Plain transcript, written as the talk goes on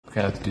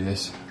Okay, let's do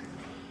this.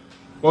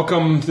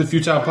 Welcome to the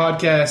Futile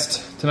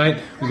Podcast.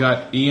 Tonight we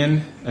got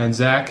Ian and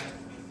Zach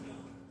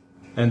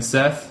and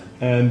Seth,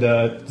 and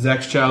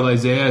Zach's child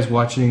Isaiah is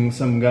watching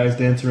some guys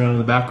dance around in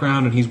the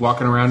background, and he's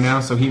walking around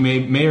now, so he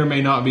may or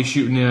may not be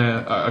shooting in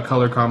a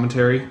color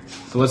commentary.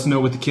 So let's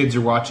know what the kids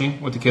are watching,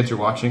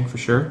 for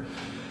sure.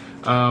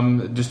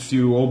 Just a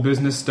few old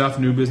business stuff,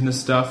 new business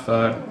stuff. We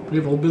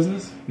have old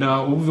business?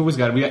 No, we've always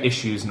got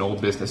issues in old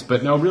business,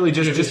 but no, really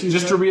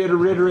just to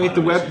reiterate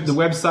the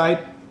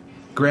website.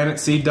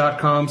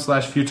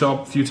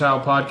 graniteseed.com/futile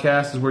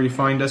podcast is where you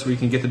find us, where you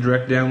can get the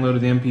direct download of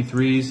the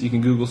MP3s. You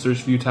can Google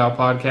search Futile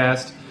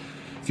Podcast.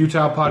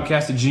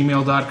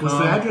 futilepodcast@gmail.com. Was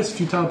the address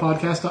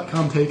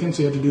futilepodcast.com taken,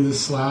 so you have to do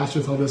this slash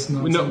with all this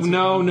nonsense?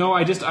 No.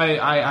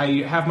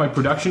 I have my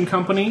production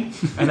company,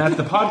 and that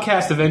the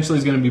podcast eventually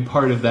is going to be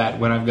part of that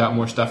when I've got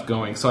more stuff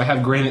going. So I have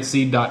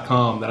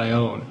graniteseed.com that I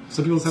own.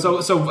 So people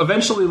have so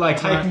eventually,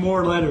 like, type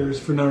more letters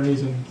for no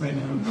reason right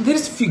now. They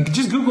just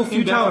Google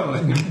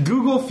Futile.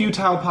 Google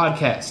Futile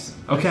Podcast.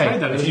 Okay.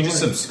 If you just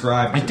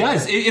subscribe, it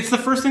does. It's the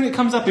first thing that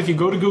comes up if you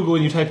go to Google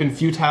and you type in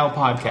Futile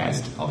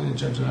Podcast. I'll be the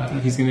judge of that.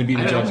 He's going to be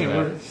the judge of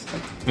that.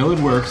 No, it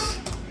works.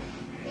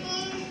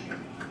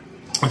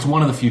 It's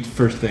one of the few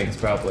first things,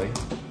 probably.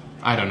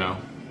 I don't know.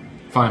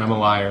 Fine, I'm a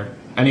liar.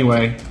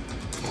 Anyway,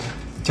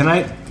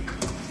 tonight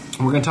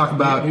we're going to talk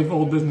about... We have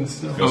old business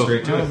stuff. Go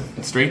straight to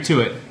it. Straight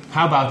to it.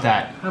 How about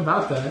that? How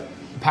about that?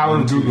 Power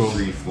of Google. 1,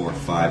 2, 3, 4,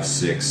 5,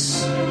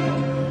 6.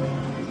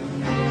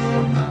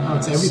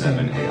 It's everything.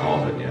 7, 8,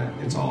 all of it, yeah.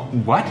 It's all.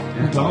 What?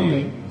 Yeah,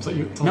 Dominate.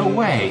 No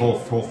way. The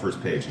whole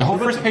first page. The whole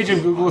first page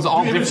of Google is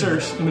all Image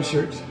different. search. Image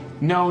search.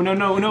 No.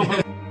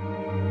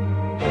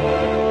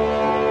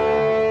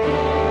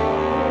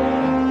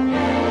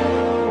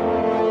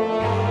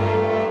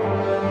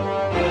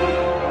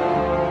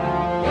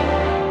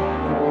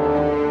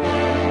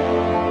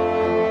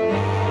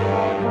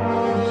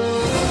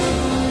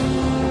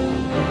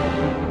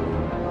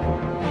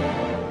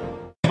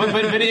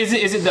 But is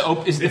it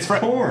the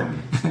front?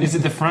 Porn. Is it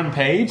the front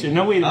page?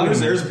 No, wait.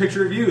 There's a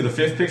picture of you. The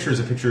fifth picture is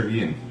a picture of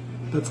Ian.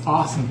 That's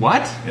awesome.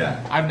 What?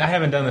 Yeah. I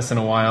haven't done this in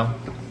a while.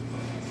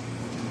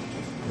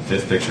 The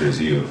fifth picture is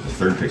you. The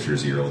third picture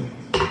is your old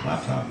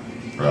laptop.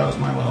 Or that was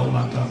my old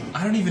laptop.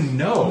 I don't even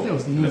know.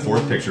 The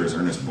fourth picture is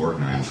Ernest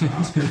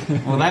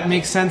Borgnine. Well, that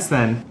makes sense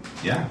then.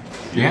 Yeah.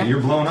 Yeah? You're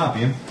blowing up,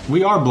 Ian.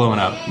 We are blowing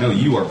up. No,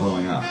 you are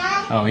blowing up.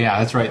 Oh yeah,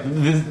 that's right.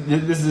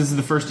 This is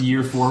the first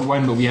year 4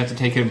 one, but we have to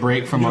take a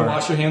break from You our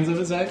wash your hands of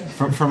it, Zach?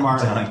 from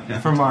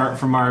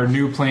our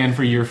new plan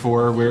for year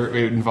 4, where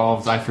it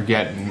involves, I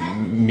forget,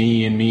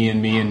 me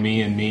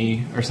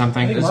or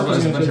something. I think Mark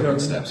was There's a gonna bunch of take different over.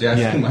 steps. Yeah,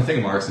 Yeah. I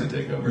think Mark's going to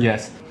take over.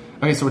 Yes.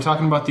 Okay, so we're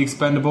talking about the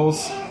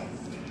Expendables,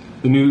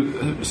 the new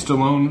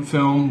Stallone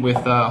film with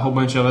a whole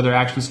bunch of other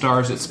action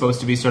stars. It's supposed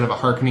to be sort of a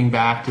harkening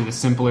back to the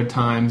simpler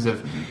times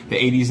of the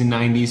 80s and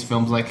 90s,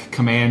 films like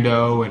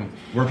Commando and...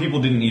 Where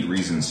people didn't need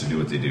reasons to do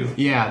what they do.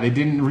 Yeah, they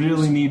didn't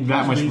really need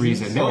that much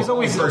reason. There was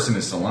always... One person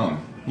is Stallone.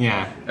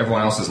 Yeah.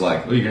 Everyone else is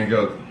like, oh, you're going to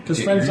go...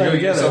 Because friends die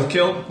together. Yourself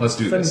killed? Let's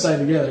do Friends this. die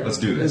together. Let's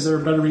do this. Is there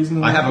a better reason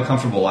than I that? have a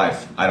comfortable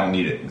life. I don't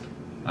need it.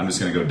 I'm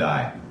just going to go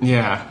die.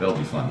 Yeah. That'll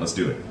be fun. Let's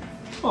do it.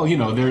 Well,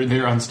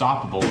 they're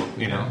unstoppable,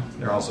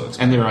 They're also And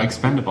expendable. they're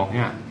expendable,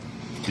 yeah.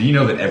 Do you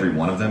know that every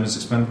one of them is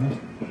expendable?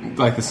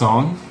 Like the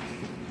song?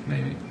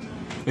 Maybe.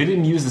 They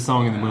didn't use the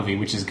song in the movie,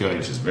 which is good.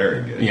 Which is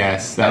very good.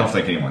 Yes. I don't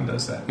think anyone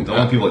does that. The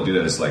only people that do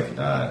that is like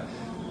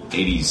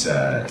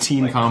 80s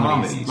teen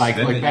comedies. Like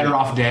Better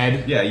Off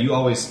Dead. Yeah, you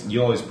always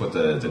put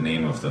the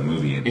name of the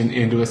movie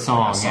into a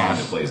song. that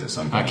plays at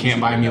some point. Can't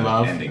Buy Me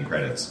Love. Ending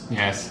credits.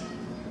 Yes,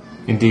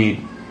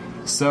 indeed.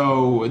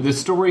 So the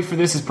story for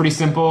this is pretty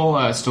simple.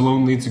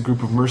 Stallone leads a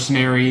group of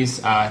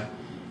mercenaries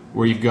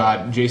where you've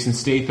got Jason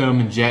Statham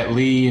and Jet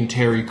Li and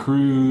Terry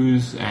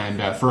Crews,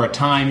 and for a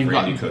time you've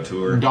Randy got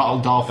Couture.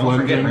 Dolph Don't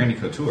forget Lundgren. Randy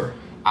Couture.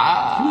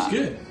 He was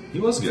good. He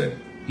was good.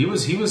 He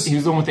was. He was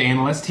the one with the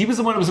analyst. He was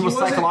the one that was the most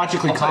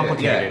psychologically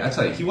complicated. Yeah, I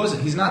tell you,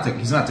 he's not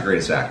the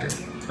greatest actor,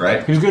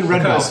 right? He was good in Red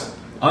Because Belt.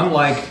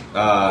 unlike,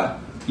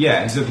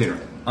 he's okay.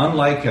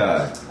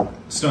 Unlike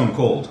Stone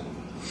Cold,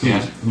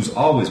 who's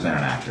always been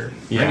an actor,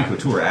 Yeah. Randy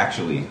Couture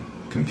actually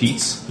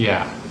competes.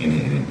 Yeah. In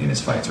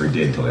his fights, or he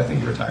did until I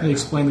think he retired. They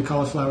explained the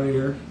cauliflower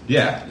ear.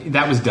 Yeah.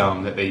 That was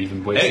dumb that they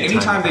even wasted time.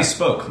 Anytime with they that.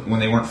 spoke when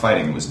they weren't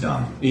fighting, it was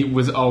dumb. It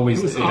was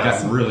always... It It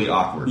got really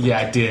awkward.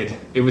 Yeah, it did.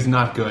 It was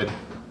not good.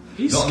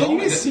 He's The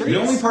only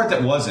serious. part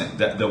that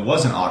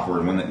wasn't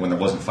awkward when there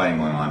wasn't fighting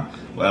going on,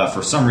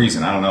 for some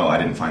reason, I don't know, I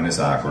didn't find this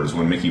awkward, is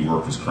when Mickey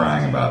Rourke was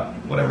crying about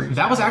whatever.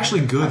 That was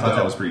actually good. I thought though.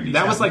 that was pretty decent.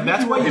 That was like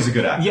that's why he's a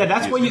good actor. Yeah,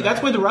 that's He's why a good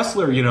that's why the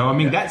wrestler. I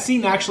mean, that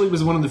scene actually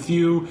was one of the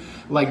few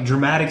like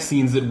dramatic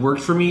scenes that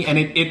worked for me, and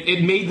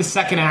it made the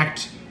second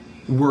act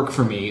work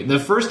for me. The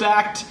first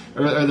act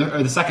or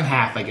the second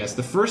half, I guess.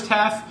 The first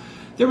half.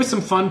 There was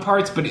some fun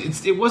parts, but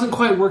it wasn't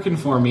quite working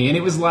for me, and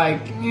it was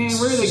like, where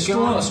are they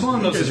going?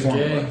 Stallone knows his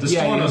formula. Yeah, he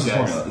Stallone knows his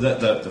does.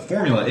 formula. The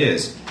formula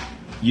is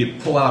you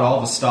pull out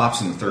all the stops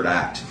in the third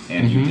act,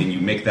 and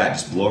you make that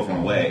just blow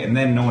everyone away, and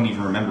then no one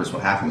even remembers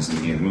what happens in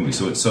the beginning of the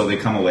movie. So they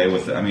come away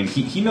with. I mean,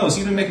 he knows.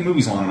 He's been making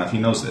movies long enough. He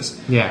knows this.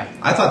 Yeah.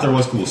 I thought there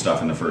was cool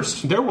stuff in the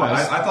first. There was.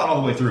 I thought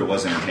all the way through it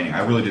was entertaining.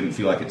 I really didn't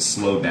feel like it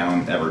slowed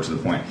down ever to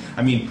the point.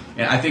 I mean,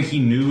 and I think he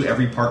knew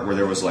every part where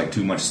there was like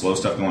too much slow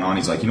stuff going on.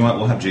 He's like, you know what?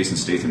 We'll have Jason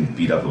Statham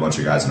beat up a bunch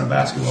of guys on a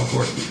basketball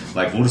court.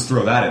 Like, we'll just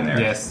throw that in there.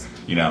 Yes.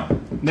 You know.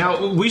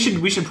 Now we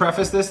should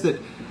preface this that.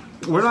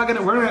 We're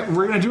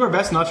gonna do our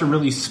best not to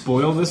really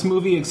spoil this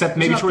movie, except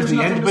maybe towards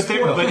the end.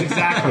 But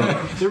exactly,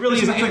 there really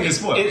isn't nothing to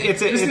spoil.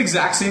 It's the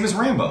exact same as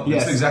Rambo.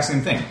 Yes. It's the exact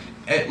same thing.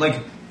 Like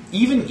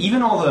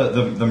even all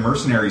the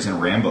mercenaries in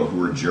Rambo who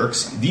were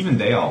jerks, even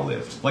they all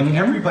lived. Like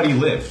everybody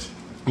lived.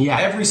 Yeah,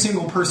 every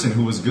single person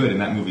who was good in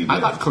that movie lived.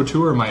 I thought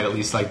Couture might at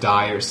least like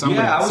die or something.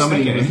 Yeah, I was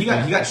thinking, and he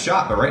got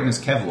shot, but right in his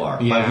Kevlar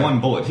by one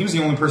bullet. He was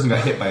the only person who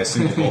got hit by a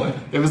single bullet.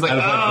 It was like,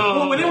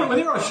 well, when they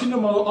were shooting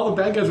him, all the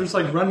bad guys were just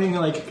like running,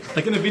 like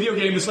in a video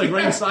game, just like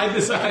running side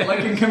to side,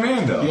 like in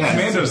Commando. Yes.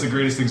 Commando is the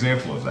greatest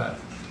example of that.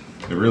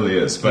 It really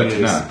is. But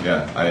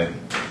I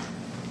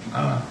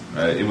don't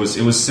know. It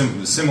was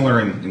similar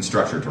in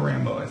structure to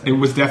Rambo. I think it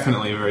was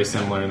definitely very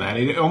similar in that.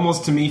 It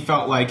almost to me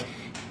felt like.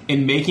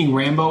 In making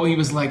Rambo, he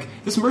was like,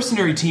 this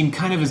mercenary team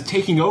kind of is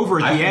taking over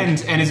at the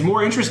end and is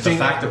more interesting. The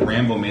fact that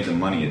Rambo made the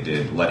money it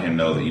did let him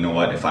know that, you know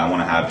what, if I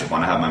want to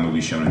have my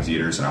movie shown in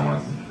theaters and I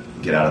want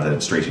to get out of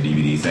the straight to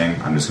DVD thing,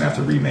 I'm just going to have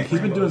to remake He's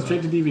Rambo. been doing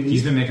straight to DVD.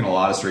 He's been making a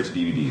lot of straight to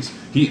DVDs.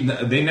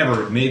 They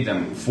never made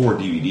them for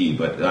DVD,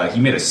 but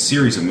he made a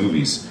series of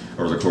movies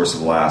over the course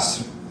of the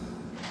last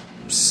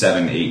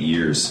 7-8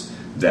 years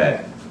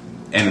that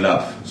ended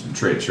up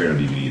straight on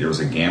DVD. There was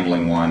a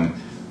gambling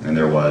one, and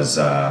there was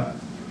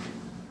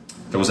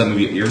that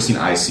movie. You ever seen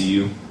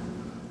ICU?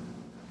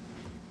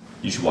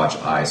 You should watch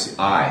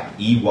EYECU.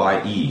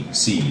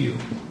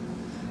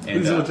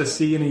 Is it with a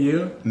C and a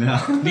U? No.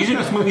 These are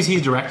just movies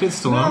he's directed,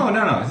 Stallone?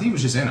 No. He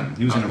was just in them.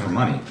 He was in them for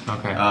money.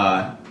 Okay.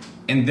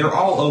 And they're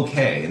all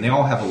okay, and they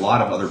all have a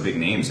lot of other big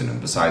names in them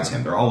besides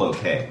him. They're all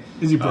okay.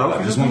 Is he broke?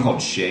 There's one called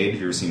Shade.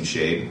 Have you ever seen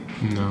Shade?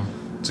 No.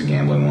 It's a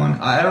gambling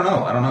one. I don't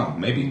know.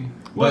 Maybe.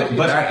 But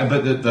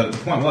the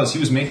point was, he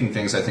was making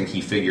things. I think he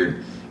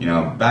figured,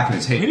 back in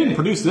his heyday. He didn't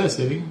produce this,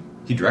 did he?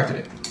 He directed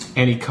it,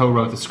 and he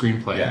co-wrote the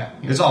screenplay. Yeah,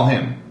 it's all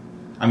him.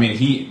 I mean,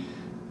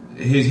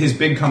 his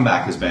big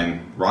comeback has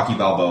been Rocky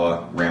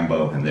Balboa,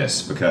 Rambo, and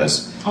this,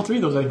 because all three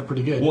of those are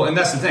pretty good. Well, and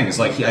that's the thing. It's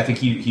like I think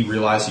he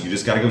realized you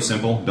just got to go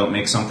simple. Don't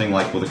make something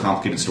like with a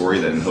complicated story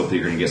that and hope that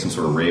you're going to get some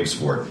sort of raves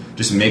for it.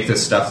 Just make the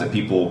stuff that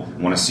people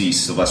want to see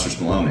Sylvester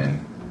Stallone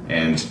in,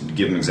 and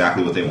give them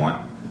exactly what they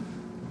want.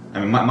 I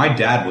mean, my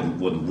dad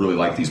would really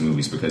like these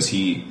movies because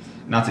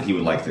not that he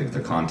would like the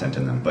content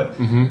in them, but.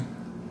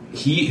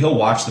 He'll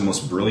watch the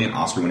most brilliant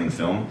Oscar-winning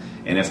film,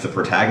 and if the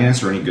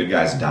protagonist or any good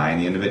guys die in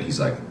the end of it,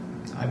 he's like,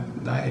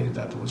 I hated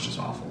that. That was just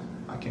awful.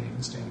 I can't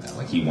even stand that.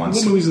 Like he wants.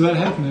 What movies does that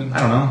happen in? I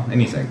don't know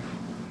anything.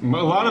 A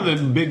lot of the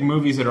big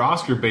movies that are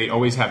Oscar bait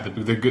always have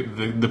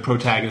the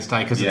protagonist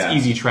die because it's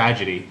easy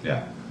tragedy.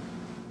 Yeah.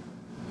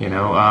 I'm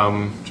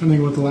trying to think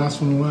of what the last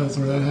one was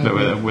where that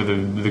happened. Where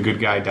the good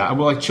guy died.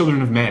 Well, like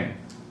Children of Men.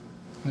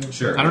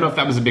 Sure. I don't know if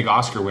that was a big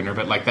Oscar winner,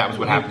 but like that was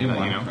what happened.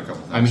 A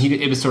couple I mean,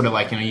 it was sort of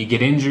like you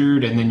get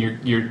injured and then you're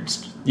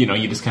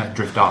you just kind of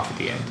drift off at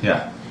the end.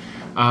 Yeah.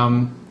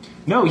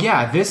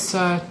 This.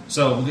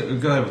 So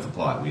go ahead with the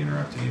plot. We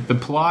interrupted you. The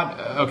plot.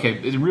 Okay,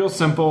 it's real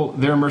simple.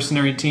 They're a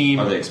mercenary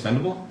team. Are they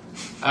expendable?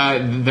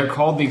 They're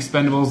called the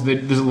Expendables.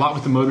 There's a lot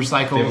with the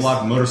motorcycles. They have a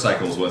lot of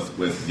motorcycles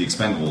with the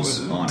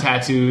Expendables on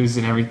tattoos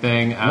and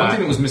everything. One thing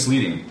that was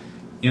misleading.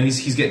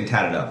 He's getting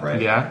tatted up,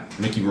 right? Yeah.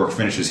 Mickey Rourke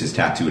finishes his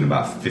tattoo in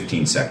about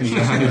 15 seconds.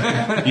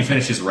 He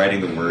finishes writing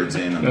the words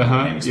in on the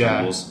name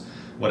Expendables.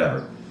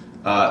 Whatever.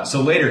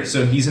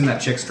 So he's in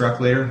that chick's truck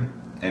later,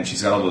 and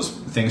she's got all those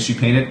things she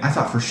painted. I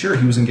thought for sure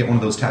he was going to get one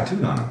of those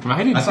tattooed on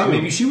him. I thought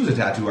maybe she was a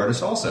tattoo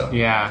artist also.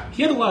 Yeah.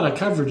 He had a lot of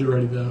coverage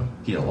already, though.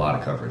 He had a lot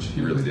of coverage.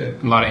 He really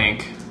did. A lot of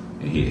ink.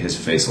 His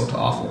face looked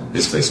awful.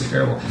 His face looked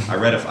terrible.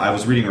 I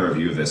was reading a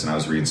review of this, and I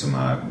was reading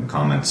some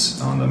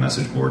comments on the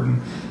message board,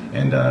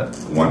 and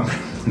one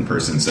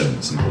person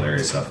said some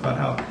hilarious stuff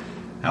about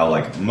how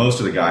like most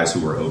of the guys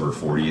who were over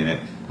 40 in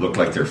it looked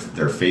like their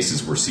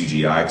faces were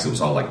CGI because it was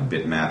all like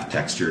bitmap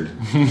textured,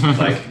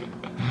 like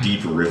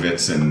deep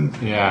rivets and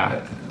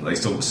like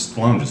so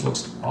Stallone just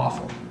looks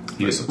awful.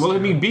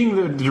 Being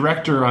the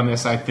director on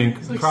this, I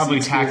think like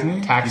probably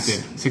 60, taxed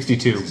it.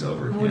 62. He's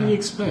over. What do you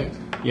expect?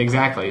 Yeah,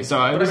 exactly.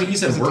 So he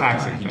said work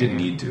on it. He didn't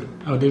need to.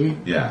 Oh, did he?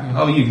 Yeah.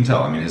 Oh, you can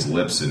tell. I mean, his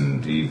lips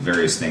and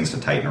various things to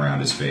tighten around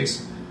his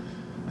face.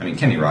 I mean,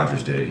 Kenny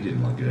Rogers did it. He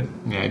didn't look good.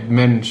 Yeah,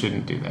 men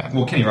shouldn't do that.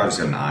 Well, Kenny Rogers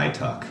got an eye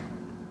tuck.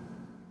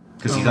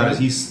 Because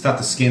he thought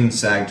the skin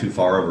sagged too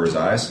far over his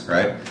eyes,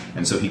 right?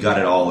 And so he got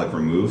it all like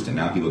removed, and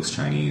now he looks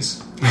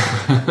Chinese.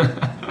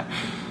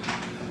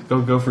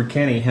 Go for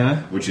Kenny, huh?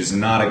 Which is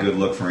not a good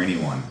look for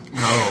anyone.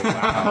 Oh,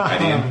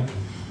 wow.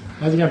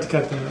 I think I have to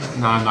cut that out.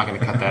 No, I'm not going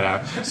to cut that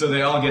out. So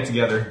they all get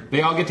together.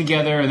 They all get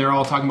together, and they're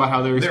all talking about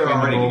how they're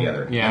already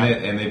together. Yeah,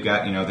 and they've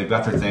got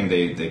their thing.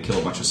 They kill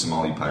a bunch of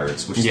Somali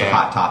pirates, which is the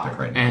hot topic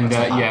right now. And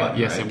That's the hot yeah,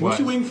 button, yes, right? it Weren't was.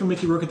 you waiting for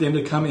Mickey Rourke at the end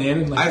to come in?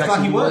 And, like, I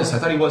thought he was. I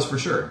thought he was for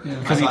sure.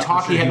 Because he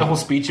talked. He had the whole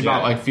speech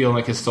about like feeling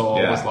like his soul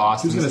was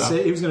lost. He was going to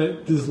say he was going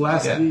to do his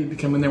last deed to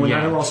come in there when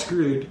they were all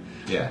screwed.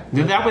 Yeah,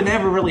 that would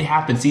never really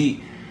happen.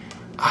 See,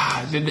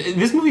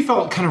 this movie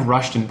felt kind of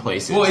rushed in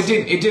places. Well, it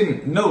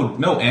didn't.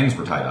 No ends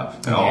were tied up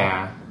at all.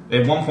 Yeah.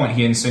 At one point,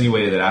 he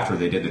insinuated that after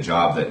they did the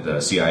job, that the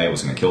CIA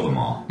was going to kill them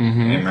all.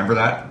 Mm-hmm. And remember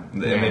that?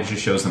 And it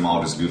just shows them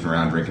all just goofing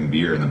around drinking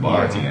beer in the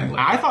bar at the end.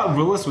 I thought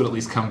Willis would at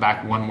least come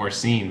back one more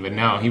scene, but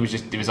no, he was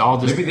just. It was all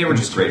just. Maybe they were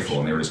just grateful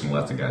and they were just going to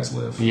let the guys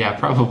live. Yeah,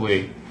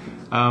 probably.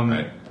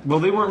 Right. Well,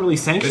 they weren't really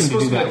sanctioned to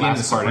do that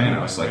last part.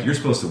 Sopranos. Like, you're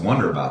supposed to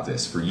wonder about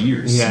this for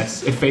years.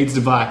 Yes, it fades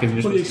to black.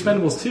 And well, the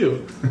Expendables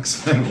too.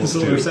 Expendables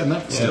too. They're setting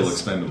up for Still us.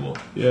 expendable.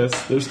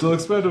 Yes, they're still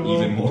expendable.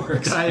 Even more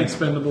Guy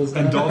Expendables.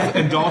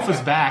 And Dolph is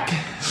back.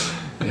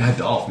 Yeah,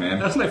 Dolph, man.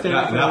 That's my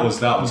favorite. That was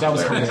hilarious. hilarious. That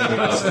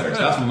was hilarious.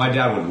 That's when my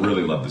dad would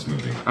really love this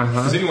movie.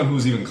 Because anyone who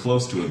was even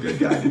close to a good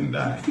guy didn't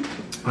die.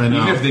 I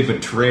know. Even if they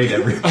betrayed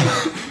everyone.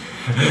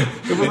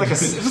 It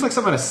was like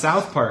something at a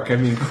South Park. I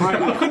mean,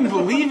 I couldn't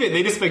believe it.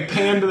 They just like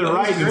panned to the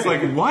right, and it's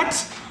like, what?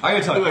 I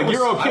gotta tell you,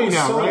 you're okay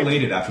now, so right?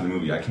 elated after the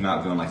movie. I came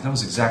out going like, that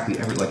was exactly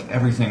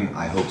everything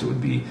I hoped it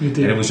would be, did.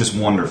 and it was just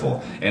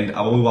wonderful. And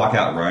when we walk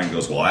out, Ryan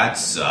goes, "Well, that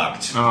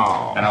sucked."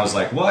 Oh. And I was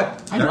like,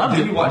 "What?" I loved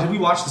it. Did we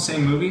watch the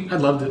same movie? I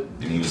loved it.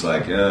 And he was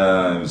like, "It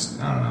was,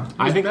 I don't know."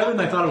 I think better than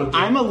I thought it would be.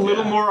 I'm a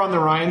little more on the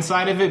Ryan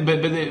side of it,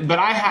 but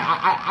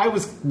I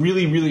was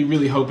really, really,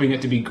 really hoping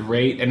it to be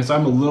great, and so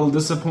I'm a little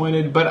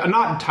disappointed, but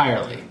not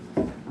entirely.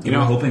 You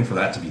know, hoping for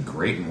that to be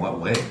great in what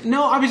way?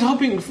 No, I was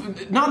hoping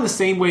not in the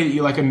same way that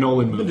you like a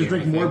Nolan movie. Just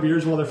drink more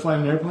beers while they're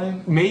flying an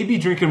airplane. Maybe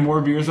drinking more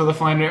beers while they're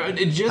flying.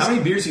 It just How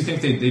many beers do you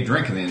think they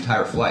drank in the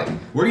entire flight?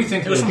 Where do you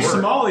think It was they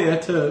from were?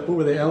 Somalia to what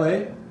were they?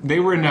 L.A. They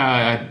were in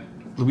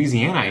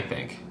Louisiana, I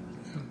think.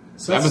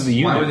 So That was the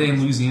unit. Why were they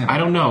in Louisiana? I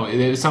don't know.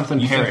 It was something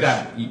You think Parish.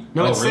 that-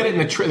 No, oh, it said really?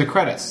 it in the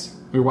credits.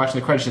 We were watching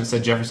the credits and it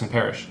said Jefferson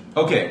Parish.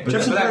 Okay, but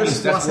Jefferson that Parish,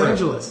 means that's Los where-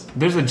 Angeles.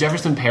 There's a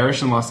Jefferson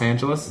Parish in Los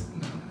Angeles.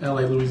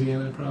 L.A.,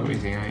 Louisiana, probably.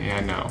 Louisiana, yeah,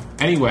 no.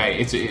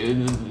 Anyway,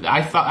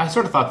 I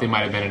sort of thought they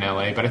might have been in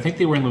L.A., but I think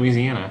they were in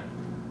Louisiana.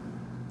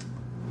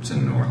 It's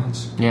in New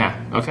Orleans.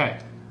 Yeah. Okay.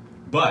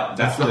 But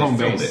that's the where home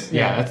they filmed base. it.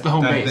 Yeah, that's the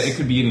home base. It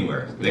could be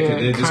anywhere. This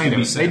kind could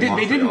be of. set They in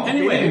didn't- Montreal.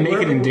 Anyway, They didn't make it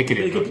wherever-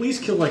 indicative, They could though. at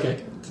least kill like a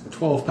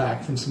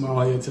 12-pack from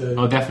Somalia to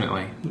Oh,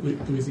 definitely.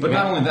 Louisiana. But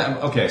not only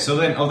that, okay, so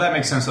then, that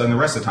makes sense. And the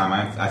rest of the time,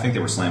 I think they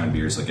were slamming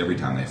beers like every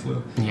time they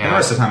flew. Yeah. And the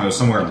rest of the time, it was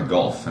somewhere in the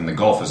Gulf, and the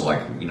Gulf is like,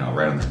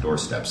 right on their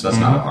doorstep. So that's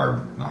not a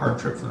hard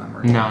trip for them.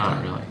 Or No, anything.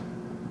 not really.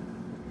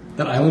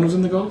 That island was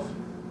in the Gulf?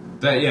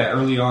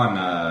 Early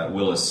on,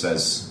 Willis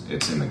says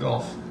it's in the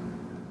Gulf,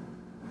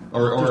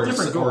 or There's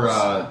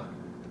different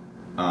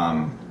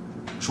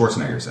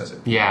Schwarzenegger says it.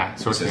 Yeah,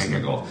 He says it's in the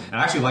Schwarzenegger. Gulf. And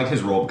I actually like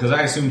his role because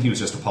I assumed he was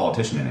just a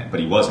politician in it, but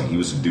he wasn't. He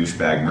was a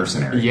douchebag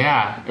mercenary.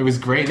 Yeah, it was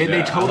great. They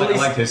Yeah, totally I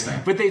liked his thing.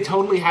 but they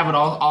totally have it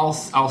all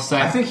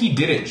set. I think he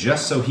did it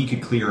just so he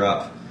could clear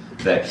up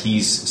that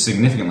he's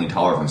significantly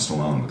taller than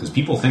Stallone, because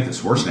people think that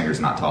Schwarzenegger's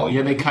not tall.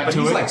 Yeah, they cut but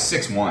to he's it. like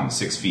 6'1",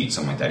 6 feet,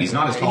 something like that. He's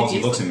not as tall as he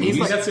looks in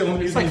movies. That's the only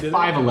He's reason like he did it?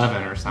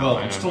 5'11" or something. Well,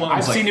 I don't know. Stallone's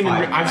I've like seen him.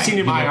 5'9". I've seen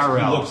him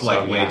IRL. He looks like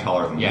so, way yeah.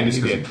 taller than him. Yeah, Maybe it's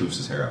he because he did. poofs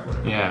his hair up,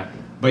 whatever. Yeah.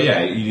 But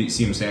yeah, you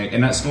see him standing,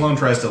 and Stallone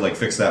tries to like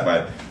fix that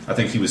by, I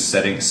think he was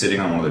sitting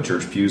on one of the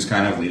church pews,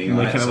 kind of leaning on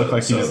Make it. it look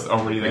like he was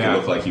already make there. it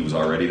look like he was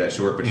already that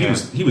short, but Yeah.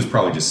 he was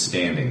probably just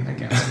standing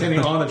against it. Standing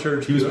on the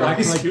church. He was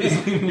acting like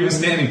he was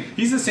standing.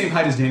 He's the same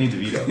height as Danny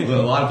DeVito.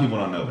 A lot of people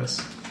don't know this.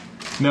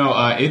 No,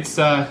 it's.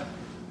 I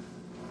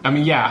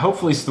mean, yeah.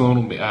 Hopefully, Stallone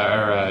will be,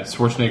 or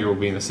Schwarzenegger will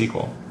be in the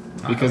sequel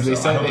because I they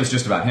said hope it's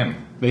just about him.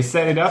 they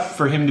set it up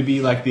for him to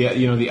be like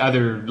the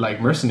other like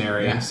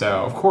mercenary. Yeah. So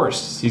of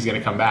course he's going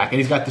to come back, and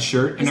he's got the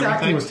shirt and His everything.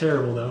 acting was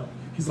terrible, though.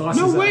 He's lost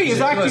No his way, acting.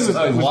 his acting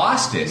was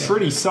lost it.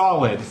 pretty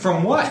solid.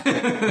 From what?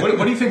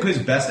 What do you think his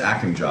best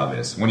acting job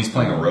is? When he's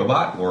playing a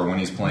robot or when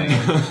he's playing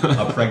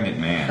a pregnant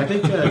man? I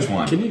think Which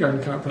one?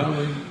 Kindergarten Cop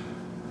probably.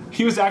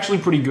 He was actually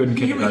pretty good in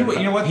Kindergarten.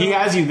 You know what? He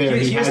has you there.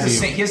 He He has has the you.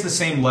 same, he has the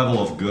same level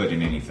of good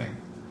in anything,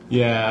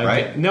 Yeah.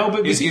 right? No,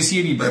 but is he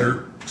any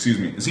better? Excuse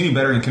me. Is he any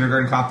better in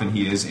Kindergarten Cop than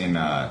he is in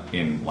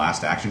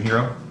Last Action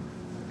Hero?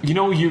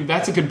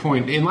 that's a good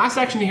point. In Last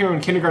Action Hero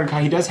and Kindergarten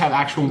Cop, he does have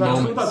actual What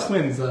moments. about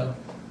twins, though?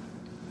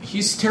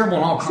 He's terrible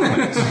in all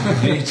comedies.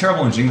 He's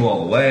terrible in Jingle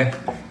All the Way.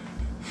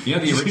 You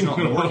know,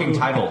 the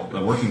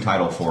working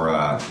title for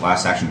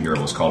Last Action Hero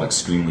was called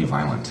Extremely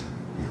Violent.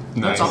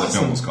 Nice. That's all the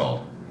film was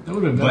called. That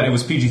would have been But better. it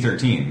was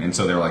PG-13, and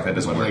so they were like, that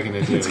doesn't What are work. they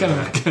going to do? It's kind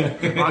of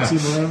an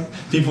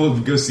oxymoron. People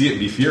would go see it and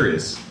be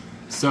furious.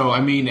 So,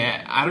 I mean,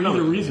 I don't know.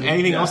 Either reason.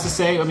 Anything Yeah. else to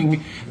say? I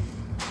mean,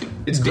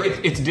 It's great.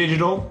 it's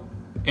digital,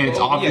 and it's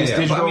Well, obvious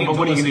digital, but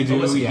what are you going to do?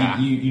 Listen, Yeah.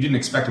 you didn't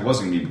expect it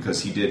wasn't going to be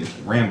because he did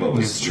Rambo.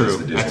 It's true.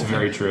 That's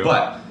very true.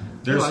 But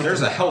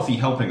There's a healthy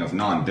helping of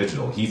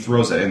non-digital. He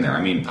throws that in there.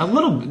 I mean, a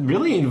little,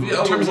 really, in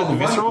terms of the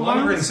visceral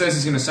Lundgren violence? says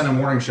he's going to send a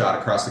warning shot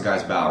across the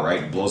guy's bow,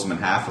 right? Blows him in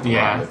half with,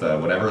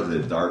 whatever, the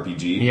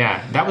RPG.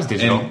 Yeah, that was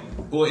digital.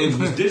 Well, it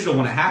was digital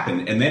when it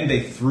happened, and then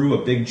they threw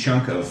a big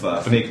chunk of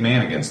fake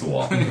man against the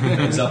wall.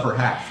 His upper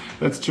half.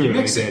 That's true. You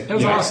mix it. It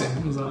was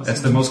awesome.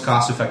 That's the most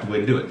cost-effective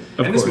way to do it.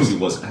 This movie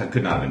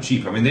could not have been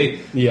cheap. I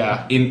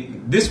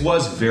mean, this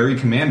was very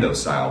Commando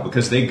style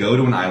because they go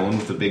to an island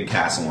with a big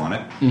castle on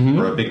it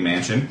or a big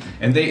mansion,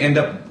 and they end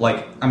up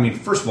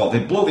first of all, they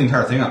blow the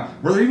entire thing up.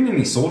 Were there even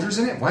any soldiers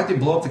in it? Why'd they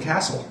blow up the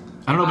castle?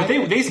 I don't know, but they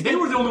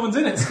were the only ones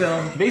in it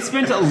still. They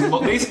spent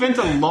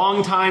a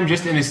long time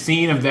just in a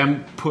scene of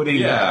them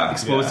putting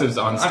explosives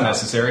on stuff.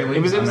 Unnecessarily.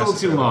 It was a little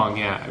too long.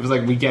 Yeah, it was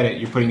like, we get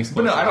it. You're putting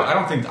explosives. But no, I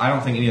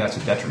don't think any of that's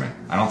a detriment.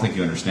 I don't think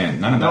you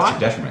understand. None of that's a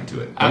detriment to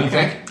it. Don't you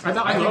think? I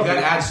think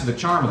that adds to the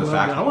charm of the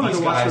fact. I want to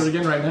go watch it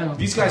again right now.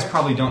 These guys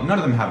probably don't. None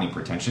of them have any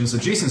pretensions. So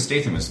Jason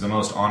Statham is the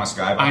most honest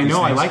guy. About I know. These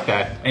things. I like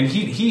that. And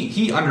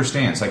he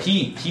understands. Like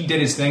he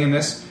did his thing in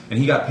this, and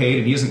he got paid,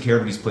 and he doesn't care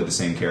if he's played the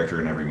same character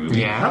in every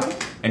movie. Yeah.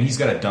 And he's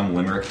got a dumb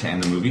limerick to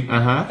end the movie.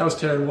 That was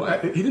terrible.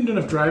 He didn't do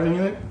enough driving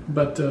in it,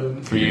 but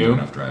for you,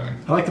 enough driving.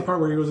 I like the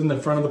part where he goes in the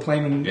front of the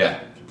plane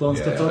and blowing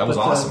stuff up. That was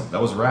awesome.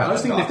 That was rad. I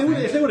was thinking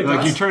if they would have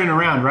got you're turning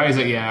around, right? Is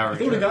it if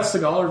they would have got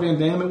Seagal or Van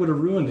Damme, it would have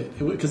ruined it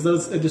because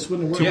it just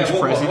wouldn't have worked.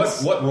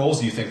 Yeah. What roles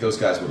do you think those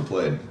guys would have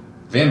played?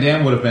 Van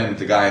Damme would have been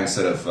the guy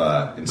instead of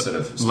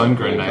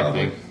Lundgren, I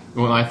think.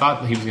 Well, I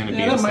thought he was going to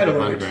be instead of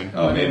Lundgren.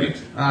 Oh, maybe.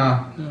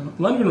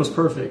 Lundgren was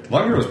perfect.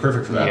 Lundgren was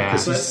perfect for that. Yeah.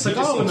 Because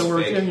Seagal wouldn't have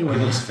worked anyway.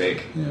 He looks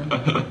fake.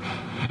 Yeah.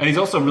 And he's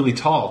also really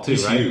tall, too,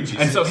 right? Huge.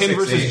 And so him 6'8",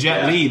 versus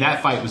Jet Li,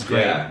 that fight was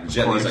great. Yeah,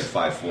 Jet Li's like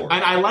 5'4".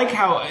 And I like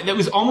how that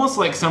was almost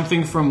like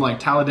something from like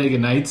Talladega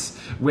Nights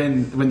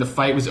when the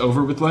fight was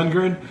over with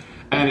Lundgren.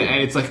 And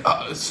it's like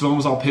Sloan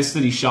was all pissed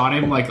that he shot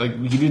him, like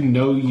he didn't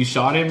know you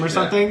shot him or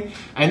something.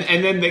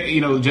 And then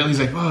Jet Li's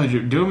like, "Oh, did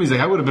you do him?" He's like,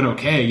 "I would have been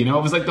okay." You know,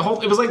 it was like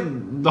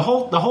the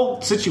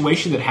whole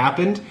situation that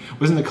happened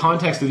was in the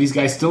context of these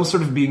guys still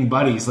sort of being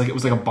buddies. Like it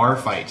was like a bar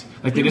fight.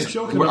 Like they just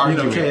joking were about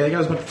arguing. okay, that guy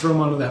was about to throw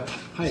him onto that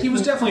pipe. He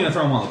was definitely going to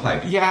throw him on the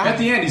pipe. Yeah. At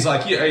the end, he's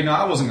like,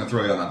 I wasn't going to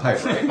throw you on that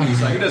pipe, right?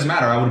 He's like, it doesn't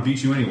matter. I would have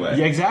beat you anyway.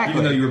 Yeah, exactly.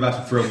 Even though you were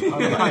about to throw me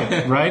on the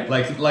pipe, right?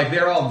 Like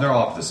they're all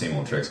up to the same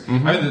old tricks. I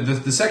mean,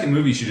 the second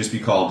movie should just be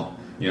called,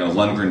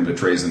 Lundgren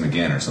betrays them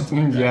again or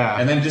something like that. Yeah.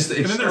 And then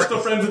then they're still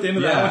friends at the end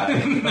of that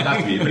one. Yeah, have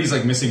to be. But he's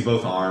like missing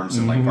both arms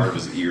and like part of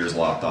his ears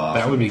lopped off.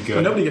 That would be good.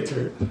 But nobody gets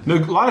hurt. No, a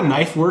lot of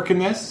knife work in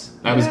this.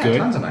 That was good.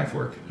 Tons of knife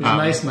work. There's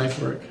nice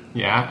knife work.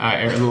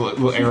 Yeah,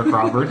 little Eric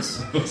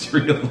Roberts. It was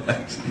real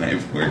nice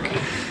knife work.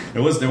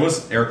 There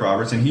was Eric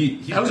Roberts, and he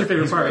that was your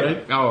favorite part,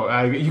 right?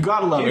 Oh, you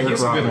gotta love Eric He has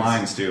some Roberts. good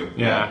lines too.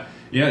 Yeah.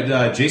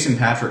 Jason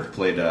Patrick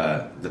played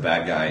the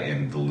bad guy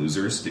in The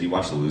Losers. Did you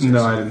watch The Losers?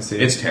 No, I didn't see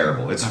it. It's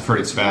terrible. I've heard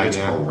it's bad. It's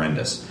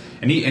horrendous.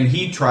 And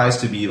he tries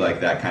to be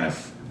like that kind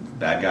of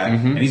bad guy,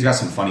 and he's got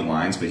some funny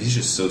lines, but he's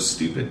just so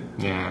stupid.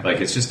 Yeah,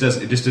 like it just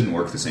didn't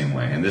work the same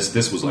way. And this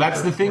was like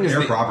that's the thing.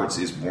 Eric Roberts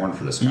is born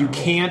for this. Kind you of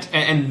role. can't.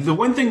 And the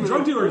one thing, the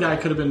drug dealer guy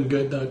could have been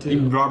good though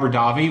too. Robert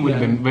Davi would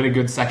have been a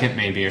good second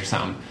maybe or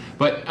something.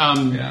 But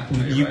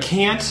you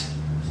can't.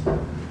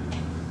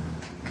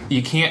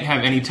 You can't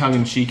have any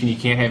tongue-in-cheek and you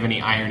can't have any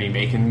irony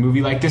making a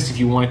movie like this if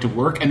you want it to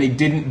work, and they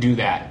didn't do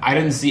that. I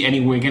didn't see any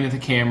winking at the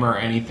camera or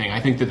anything. I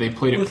think that they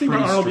played it pretty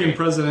straight. Arnold being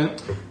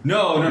president.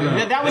 No.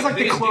 That was like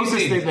the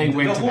closest they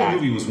went to that. The whole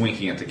movie was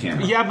winking at the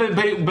camera. Yeah, but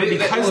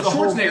because the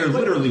whole... Schwarzenegger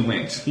literally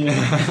winked.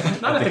 Yeah.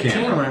 Not at the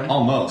camera.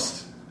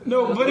 Almost.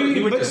 No, but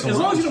as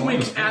long as you don't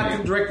wink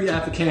directly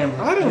at the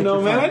camera. I don't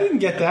know, man. I didn't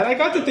get that. I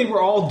got that they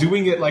were all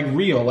doing it like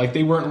real. Like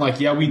they weren't like,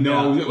 we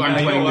know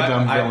I'm playing the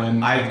dumb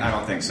villain. I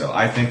don't think so.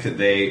 I think that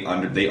they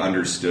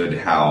understood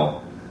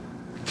how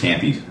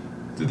campy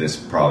this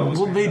probably was.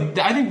 Well,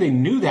 I think they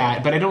knew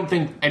that, but I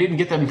didn't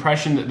get the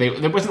impression that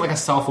there wasn't like a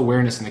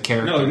self-awareness in the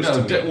characters.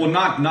 No.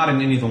 Not in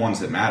any of the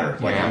ones that matter.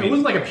 Like it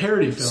wasn't like a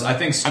parody film. I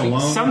think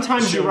Stallone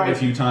sometimes you're right a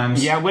few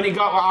times. Yeah, when it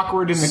got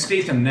awkward in the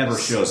Statham never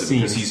shows it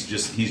because he's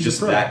just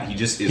that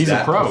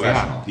professional.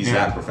 Yeah. He's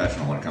that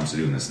professional when it comes to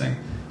doing this thing.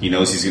 He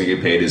knows he's going to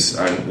get paid his.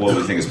 What do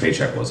you think his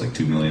paycheck was? Like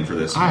 $2 million for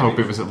this? I hope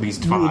it was at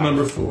least 5. Rule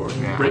number 4: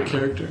 break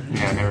character.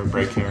 Yeah, never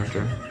break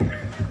character.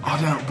 I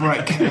don't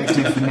break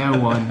character for no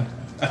one.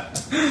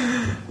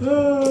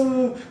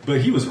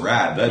 But he was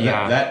rad.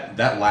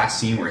 That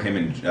last scene where him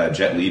and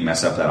Jet Li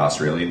mess up that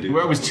Australian dude.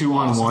 Where it was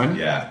 2-on-1.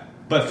 Yeah,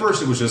 but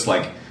first it was just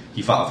like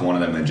he fought with one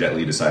of them, and then Jet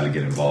Li decided to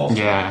get involved.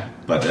 Yeah,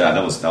 but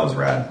that was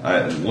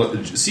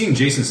rad. Seeing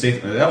Jason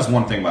Statham, that was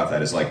one thing about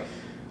that is like,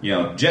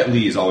 Jet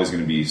Li is always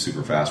going to be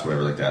super fast,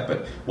 whatever like that.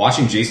 But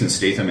watching Jason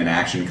Statham in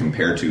action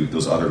compared to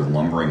those other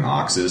lumbering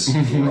oxes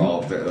who were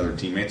all their other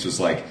teammates was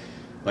like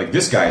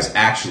this guy is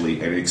actually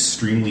an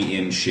extremely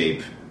in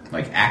shape.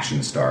 Like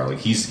action star, like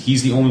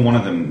he's the only one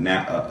of them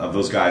of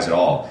those guys at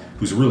all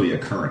who's really a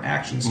current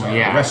action star.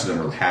 Yeah. The rest of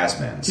them are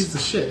has-beens. He's the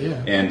shit,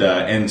 yeah. And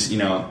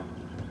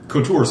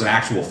Couture's an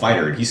actual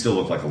fighter, and he still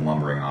looked like a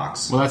lumbering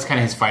ox. Well, that's kind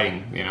of his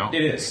fighting,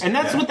 It is, and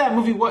that's what that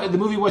movie was. The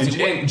movie was,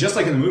 and just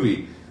like in the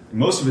movie,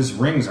 most of his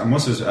rings,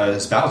 most of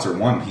his battles are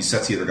won. He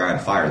sets the other guy on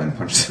fire, then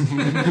punches him.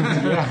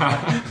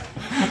 Yeah.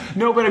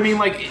 No, but I mean,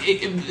 like,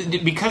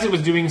 because it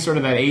was doing sort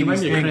of that 80s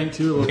thing, Crank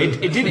too,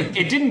 it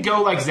didn't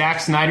go like Zack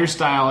Snyder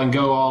style and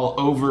go all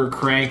over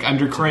Crank,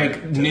 under Crank,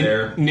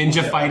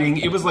 ninja fighting.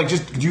 It was like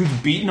just dudes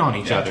beating on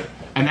each other.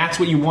 And that's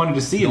what you wanted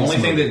to see. The only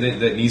thing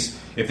that needs...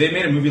 If they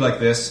made a movie like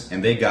this,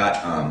 and they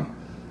got...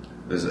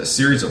 there's a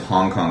series of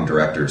Hong Kong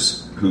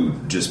directors who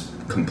just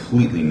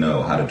completely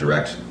know how to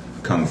direct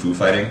kung fu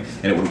fighting,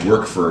 and it would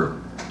work for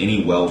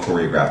any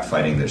well-choreographed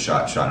fighting that's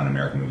shot in an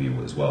American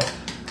movie as well,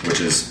 which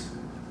is...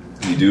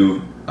 You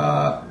do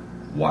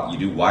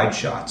wide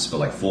shots, but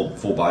like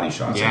full body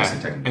shots. Yeah,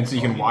 and so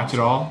you can watch it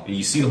all. And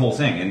you see the whole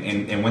thing,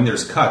 and when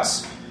there's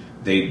cuts,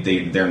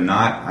 they're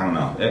not. I don't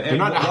know. They're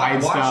not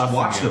hide stuff.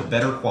 Watch the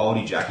better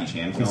quality Jackie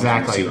Chan films.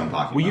 Exactly. See what I'm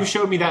talking well, about. you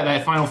showed me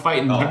that final fight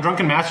in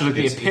Drunken Master, like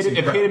the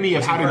epitome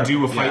of how to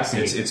do a fight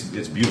scene.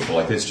 It's beautiful.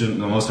 Like it's just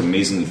the most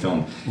amazingly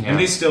filmed. Yeah. And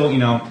they still,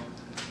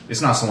 it's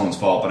not Stallone's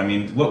fault, but I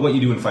mean, what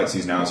you do in fight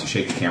scenes now is you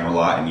shake the camera a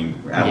lot and you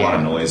add a lot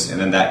of noise, and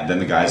then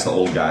the guys, the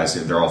old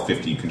guys, they're all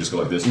 50. You can just go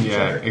like this to each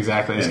other. Yeah,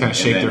 exactly. Just kind of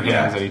shake their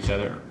hands at each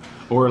other,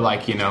 or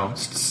like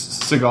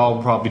Seagal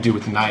will probably do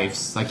with the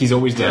knives. Like he's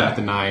always done with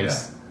the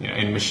knives,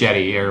 in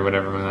Machete or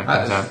whatever when that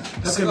comes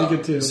out. That's gonna be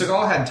good too.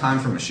 Seagal had time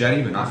for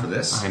Machete, but not for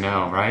this. I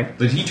know, right?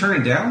 Did he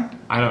turn it down?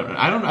 I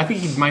don't. I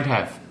think he might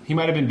have. He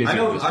might have been busy. I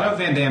know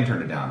Van Damme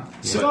turned it down.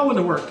 Seagal wouldn't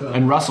have worked though.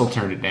 And Russell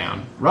turned it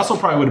down. Russell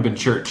probably would have been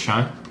Church,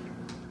 huh?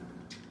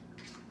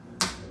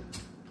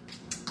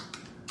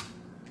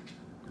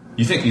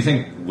 You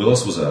think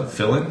Willis was a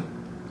fill-in?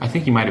 I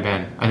think he might have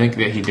been. I think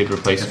that he did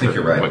replace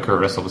you're right. what Kurt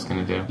Russell was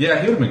going to do.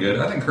 Yeah, he would have been good.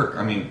 I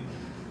think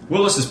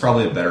Willis is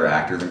probably a better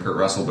actor than Kurt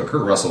Russell, but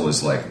Kurt Russell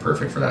is like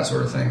perfect for that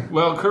sort of thing.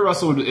 Well, Kurt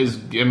Russell is,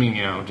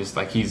 just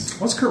like he's...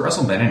 What's Kurt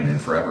Russell been in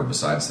forever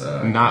besides...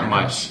 Not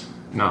much.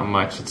 Not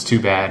much. It's too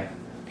bad.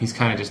 He's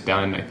kind of just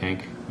done, I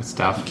think, with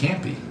stuff. He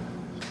can't be.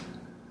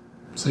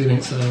 So you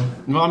think so?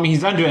 Well, I mean,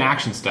 he's done doing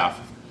action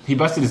stuff. He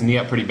busted his knee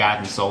up pretty bad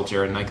in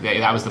Soldier, and like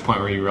that was the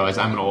point where he realized,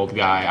 I'm an old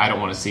guy. I don't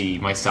want to see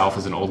myself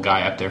as an old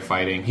guy up there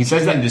fighting. He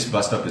says that just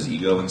bust up his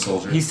ego in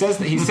Soldier. He says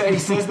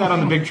that on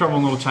the Big Trouble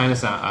in Little China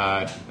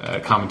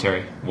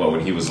commentary. Well,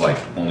 when he was like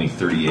only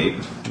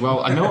 38.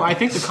 Well, no, I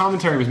think the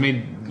commentary was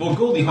made. Well,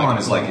 Goldie Hawn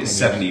is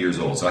 70 years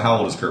old. So how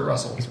old is Kurt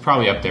Russell? He's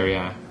probably up there,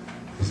 yeah.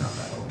 He's not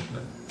that old.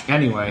 But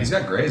anyway, he's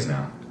got grays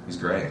now. He's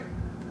gray.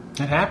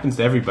 That happens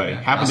to everybody.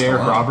 Happened to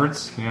Eric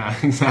Roberts. Yeah,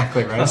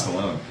 exactly right. That's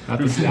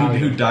Stallone.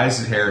 Who dyes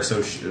his hair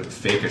so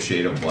fake a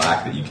shade of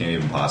black that you can't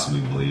even possibly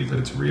believe that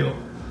it's real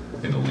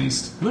in the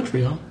least. Looks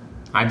real.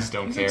 I just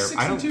don't care. Like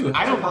I don't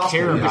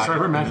care about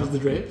Trevor matches the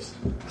drapes.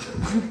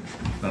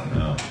 I don't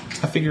know.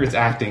 I figure it's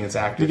acting. It's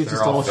acting. I did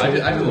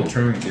a little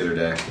trimming the other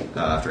day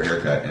after a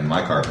haircut, and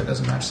my carpet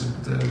doesn't match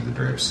the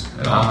drapes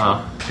at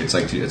all. It's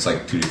like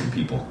two different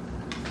people.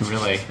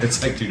 Really?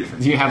 It's like two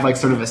different. Do you have like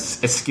sort of a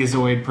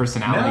schizoid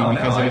personality? No,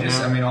 because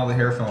I mean, all the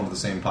hair fell into the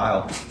same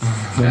pile,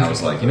 and I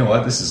was like, you know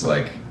what? This is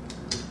like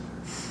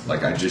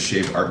I just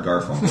shaved Art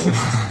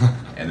Garfunkel,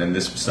 and then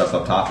this stuff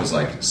up top is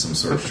like some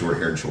sort of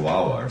short-haired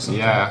chihuahua or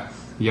something. Yeah,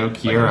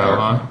 Yokiro,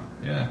 huh?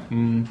 Yeah.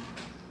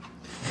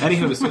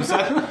 Anywho, so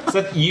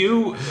Seth,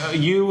 you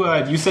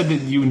said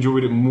that you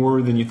enjoyed it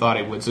more than you thought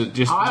it would. So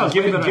just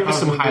give us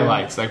some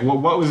highlights. Like,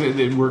 what was it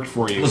that worked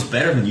for you? It was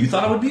better than you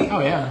thought it would be? Oh,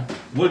 yeah.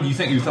 What did you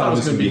think? You thought it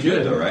was going to be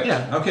good, though, right?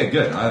 Yeah. Okay,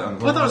 good. I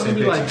thought it was going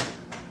to be like...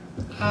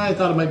 I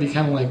thought it might be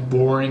kind of like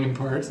boring in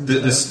parts.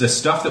 The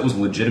stuff that was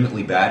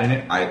legitimately bad in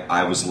it,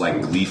 I was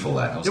like gleeful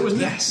at. There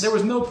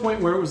was no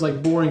point where it was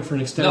like boring for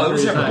an extended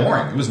period of time. No, it was never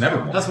boring. It was never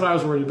boring. That's what I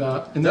was worried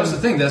about. And that was the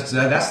thing. That's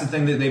the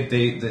thing that they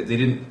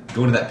didn't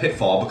go into that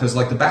pitfall because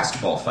like the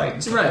basketball fight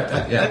and stuff. Right.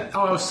 Like that.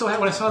 I was so happy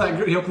when I saw that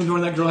girl. He opened the door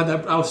and that girl had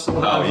that. I was so.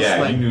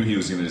 You knew he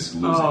was going to just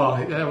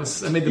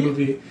lose. I made the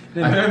movie.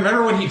 I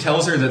remember when he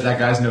tells her that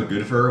guy's no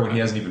good for her when he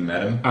hasn't even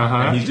met him.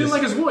 And he didn't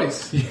like his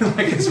voice. He didn't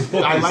like his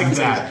voice. I like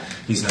that.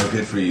 He's no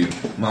good for you.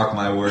 Mark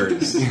my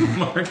words. Yep.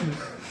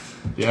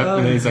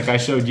 And then he's like, I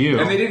showed you.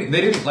 And they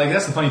didn't like.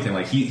 That's the funny thing.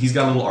 Like he's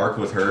got a little arc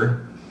with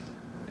her.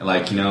 And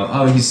like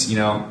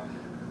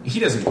he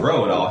doesn't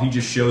grow at all. He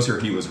just shows her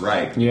he was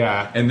right.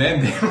 Yeah. And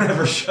then they don't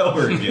ever show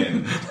her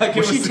again. Like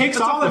she takes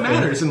off all that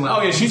matters in life.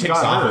 Oh yeah, she takes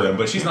off with him,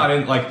 but she's not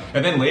in like.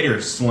 And then later,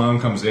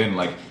 Stallone comes in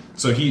like.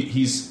 So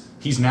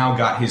he's now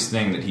got his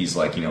thing that he's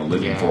like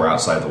living for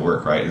outside of the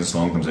work, right? And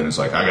Stallone comes in and it's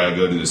like, I gotta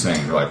go do this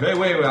thing. You're like, hey,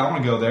 wait, I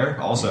want to go there.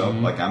 Also,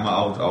 like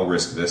I'll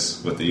risk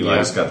this with the. I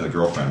just got the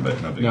girlfriend,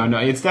 but no big. No,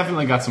 it's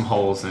definitely got some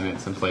holes in it,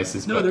 some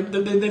places. No, they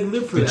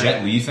live for the that.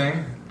 Jet Li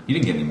thing. He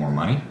didn't get any more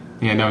money.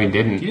 Yeah, no, he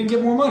didn't. He didn't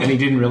get more money, and he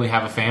didn't really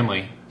have a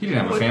family. He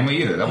didn't have a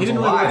family either. That was a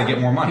lie to get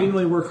more money. He didn't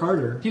really work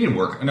harder. He didn't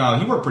work. No,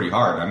 he worked pretty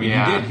hard. I mean,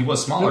 he did. He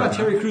was smaller. What about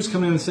Terry Crews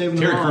coming in and saving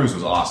Terry them all? Crews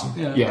was awesome.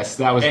 Yeah. Yes,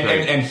 that was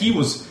great. And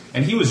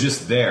he was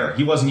just there.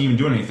 He wasn't even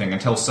doing anything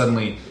until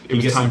suddenly he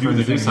gets to do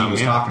the thing he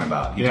was talking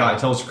about. He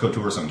tells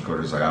Couture something.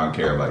 Couture's like, I don't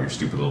care about your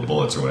stupid little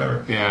bullets or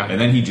whatever. Yeah. And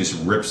then he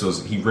just rips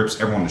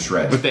everyone to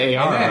shreds. With the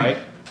AR, right?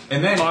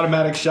 And then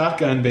automatic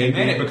shotgun, baby.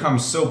 And then it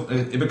becomes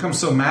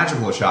so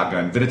magical a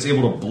shotgun that it's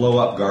able to blow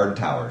up guard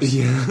towers.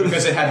 Yeah.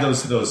 Because it had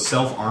those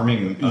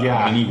self-arming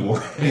mini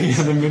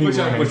warheads, the mini which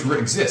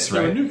exists,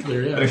 right?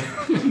 Nuclear, yeah.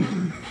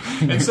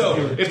 And so,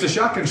 if the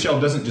shotgun shell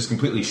doesn't just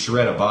completely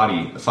shred a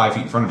body 5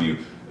 feet in front of you,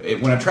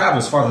 when it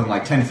travels farther than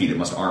like 10 feet, it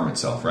must arm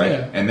itself, right?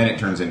 Yeah. And then it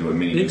turns into a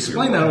mini. He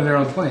explained that when they're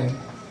on the plane.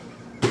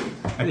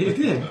 He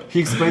did. He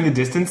explained the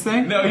distance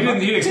thing? No, he didn't.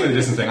 He didn't explain the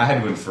distance thing. I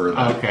had to infer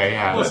that. Okay,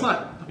 yeah. Well, it's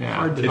not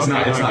hard to. It's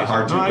not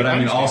hard to. No, But I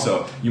mean, understand.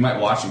 also, you might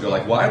watch and go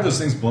like, "Why are those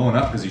things blowing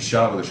up?" Because he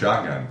shot it with a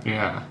shotgun.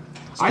 Yeah.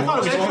 I thought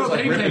it was Central like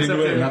paint ripping cans into up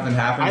it and there. nothing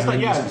happens. I thought,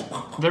 and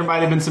yeah, there might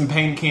have been some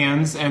paint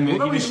cans, and he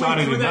just shot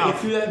it in He mouth.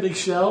 threw that big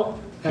shell.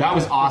 That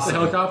was awesome. The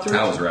helicopter.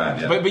 that was rad.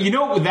 Yeah. But you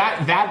know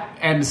that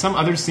and some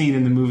other scene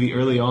in the movie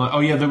early on. Oh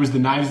yeah, there was the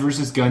knives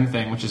versus gun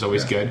thing, which is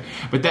always good.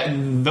 But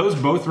those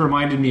both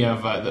reminded me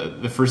of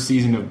the first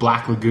season of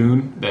Black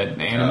Lagoon, that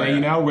anime, you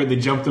know, where they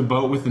jump the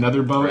boat with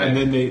another boat and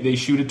then they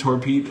shoot a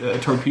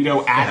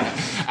torpedo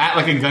at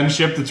like a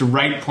gunship that's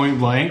right point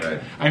blank.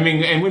 Right. I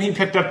mean, and when he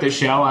picked up the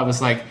shell, I was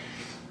like,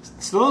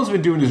 Stallone's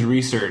been doing his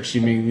research. I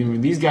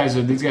mean, these guys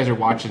are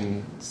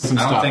watching some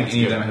stuff. I don't think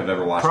any of them have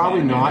ever watched Probably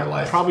anime in not. their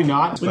life. Probably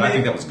not. But I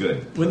think that was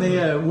good. When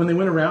they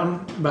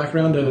went back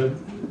around to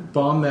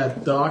bomb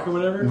that dock or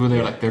whatever. Were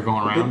they like they're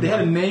going around? They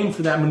had a name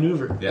for that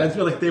maneuver. Yeah. I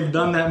feel like they've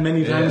done that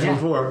many times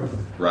before.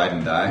 Ride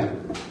and die.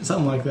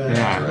 Something like that.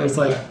 Yeah. It's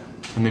like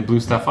and they blew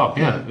stuff up.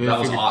 Yeah, That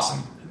was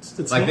awesome.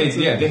 it's Like they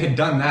had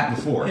done that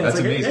before. Yeah, That's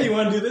it's like, amazing. hey, you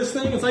want to do this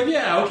thing? It's like,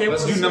 yeah, okay.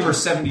 Let's do number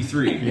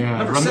 73. Yeah,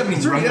 Number run the-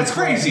 73. run the That's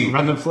play. crazy.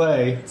 Run the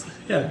play.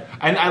 Yeah.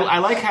 And I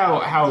like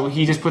how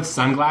he just puts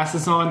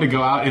sunglasses on to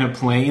go out in a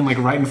plane, like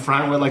right in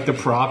front, where like the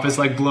prop is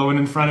like blowing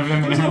in front of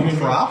him. There's no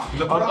prop.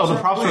 The props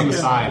are on the Yeah.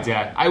 sides.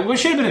 Yeah, I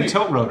wish it had been a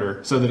tilt rotor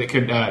so that it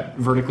could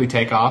vertically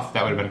take off.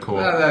 That would have been cool.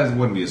 That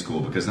wouldn't be as cool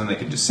because then they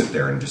could just sit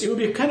there and just. It would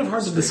be kind of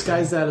hard to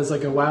disguise that as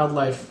like a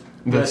wildlife.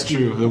 That's rescue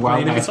true. The plane.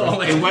 wildlife. It's all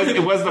like it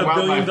was the $1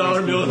 wildlife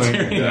billion rescue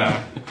military. plane.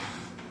 Yeah.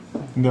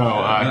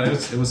 No,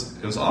 it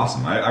was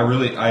awesome. I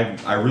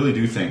really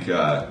do think.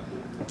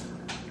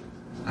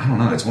 I don't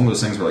know. It's one of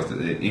those things where like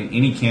in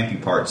any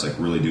campy parts like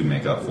really do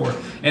make up for it.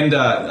 And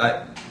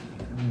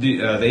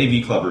the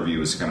AV Club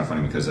review is kind of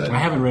funny because I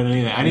haven't read any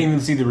of that. I didn't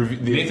even see the review.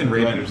 Nathan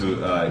Raven, who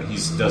he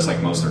does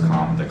like most of the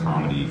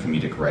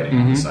comedic writing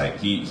on the site.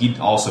 He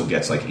also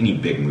gets like any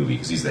big movie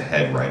because he's the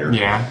head writer.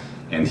 Yeah.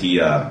 And he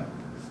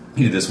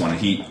did this one. And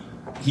he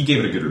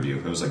gave it a good review.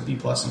 It was like B+,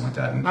 something like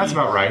that. And That's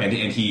about right. And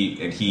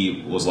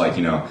he was like,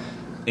 you know,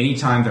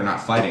 anytime they're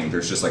not fighting,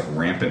 there's just like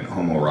rampant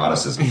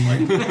homoeroticism.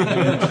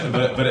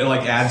 Like, but it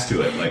like adds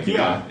to it. Like, you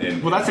know,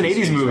 and, well, that's an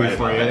 80s movie right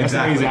for you. that. That's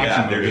an Exactly. 80s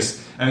action They're movie.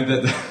 just. I mean,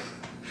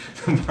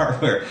 the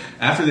part where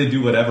after they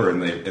do whatever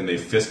and they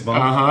fist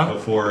bump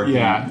before he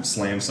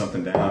slams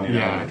something down, you know,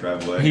 and they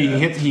drive away.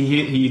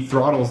 He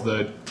throttles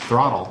the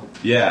throttle.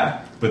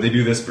 Yeah, but they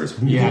do this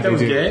first. You Yeah, think that they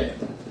was do. gay?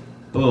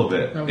 A little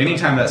bit.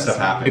 Anytime that stuff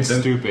happens,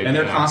 It's stupid, and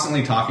they're yeah.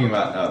 constantly talking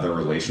about their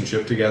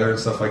relationship together and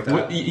stuff like that.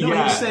 What-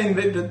 No, he's saying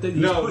that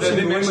he's pushing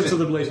the limits of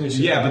the relationship.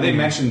 Yeah, but they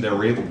mentioned their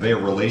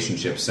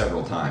relationship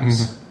several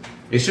times.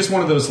 It's just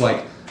one of those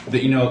like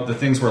the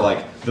things where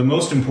like the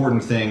most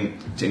important thing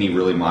to any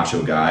really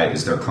macho guy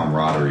is their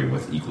camaraderie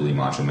with equally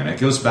macho men. It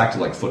goes back to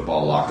like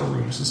football locker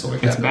rooms and stuff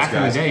like that. It's back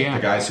in the day, yeah.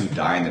 The guys who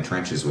die in the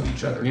trenches with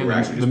each other. Yeah, who are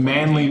actually the just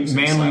playing manly games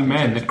and slapping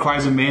men each that other.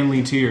 cries of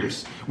manly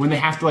tears when they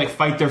have to like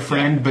fight their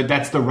friend, but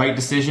that's the right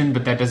decision,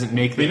 but that doesn't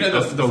make But them you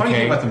know, the funny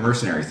thing okay. about the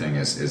mercenary thing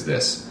is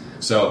this.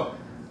 So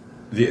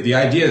the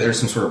idea that there's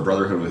some sort of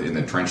brotherhood within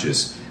the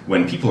trenches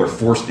when people are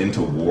forced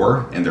into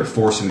war and they're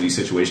forced into these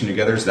situations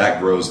together, that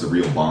grows the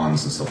real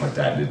bonds and stuff like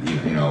that.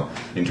 You know,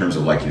 in terms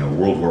of like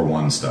World War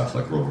I stuff,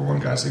 like World War I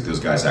guys, like those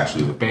guys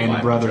actually look Band of alive to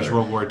each Brothers, other.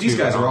 World War II. These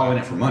guys are all in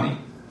it for money,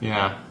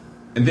 Yeah.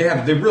 and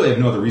they really have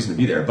no other reason to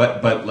be there.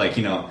 But like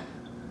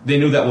they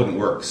knew that wouldn't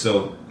work.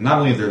 So not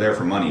only are they there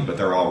for money, but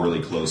they're all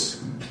really close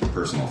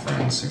personal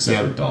friends,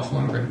 except for Dolph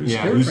Lundgren, who's,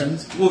 Yeah. They were who's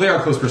friends. well, they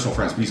are close personal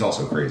friends, but he's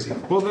also crazy.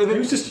 Well, He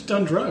was just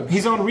done drugs.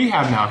 he's on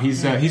rehab now.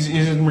 He's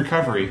in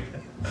recovery.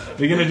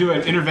 They're gonna do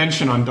an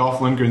intervention on Dolph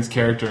Lundgren's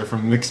character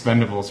from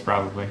Expendables,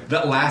 probably.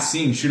 That last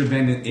scene should have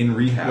been in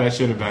rehab. That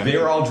should have been. They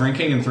were all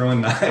drinking and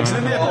throwing knives.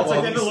 Yeah, it's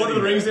like in the Lord of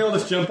the Rings, they all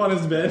just jump on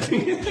his bed.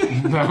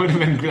 That would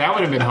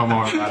have been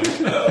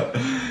homoerotic.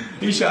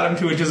 He shot him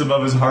 2 inches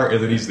above his heart,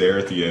 and then he's there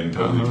at the end,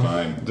 totally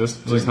fine.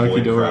 Just like hunky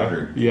Boyd dory.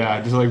 Crowder. Yeah,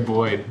 just like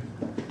Boyd,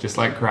 just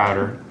like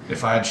Crowder.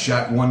 If I had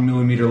shot 1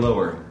 millimeter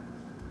lower,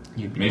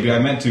 maybe I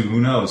meant to. Who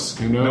knows?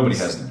 Who knows? Nobody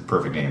has a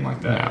perfect aim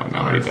like that.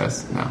 No, nobody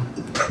does. No.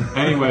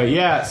 Anyway,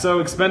 yeah.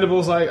 So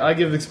Expendables, I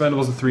give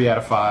Expendables a 3 out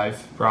of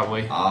 5,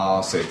 probably.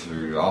 I'll say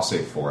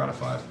 4 out of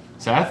 5.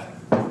 Seth?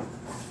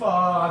 It's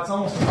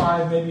almost a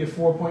 5, maybe a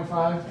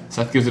 4.5.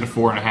 Seth gives it a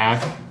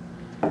 4.5.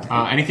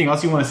 Anything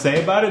else you want to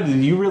say about it?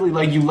 Did you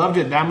really you loved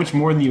it that much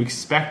more than you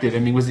expected? I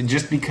mean, was it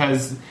just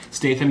because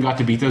Statham got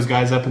to beat those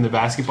guys up in the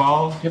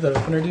basketball? You have that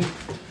opener, dude?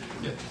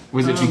 Yeah.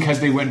 Was it because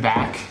they went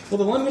back? Well,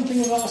 the London thing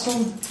was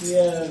awesome.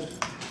 Yeah.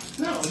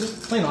 No, it was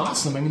just plain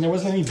awesome. I mean, there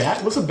wasn't any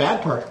bad. What's the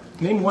bad part?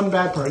 Name one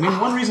bad part. Name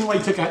one reason why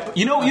you took out.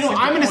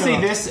 I'm going to say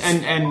this,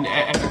 and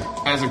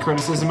as a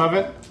criticism of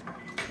it,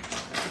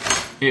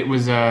 it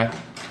was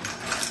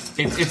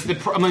it's the.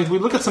 I mean, we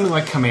look at something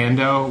like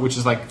Commando, which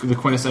is like the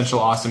quintessential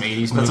awesome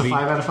 '80s movie. That's a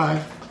 5 out of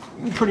 5.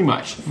 Pretty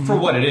much for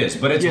what it is,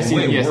 but it's a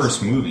way yes.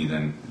 worse movie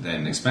than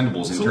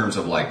Expendables in terms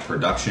of like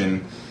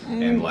production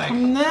and like.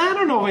 Nah, I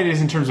don't know what it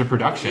is in terms of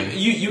production.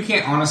 You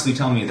can't honestly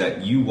tell me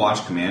that you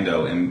watch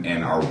Commando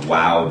and are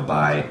wowed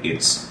by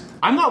its.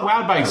 I'm not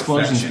wowed by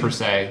explosions per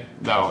se,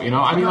 though. You know,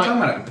 I mean, I'm not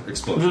like talking about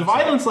explosions. the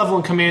violence level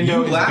in Commando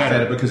You is laugh better.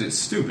 at it because it's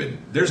stupid.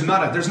 There's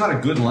not a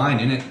good line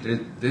in it.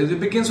 It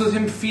begins with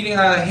him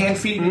hand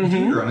feeding a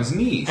computer on his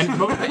knees. And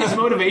his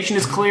motivation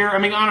is clear. I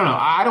mean, I don't know.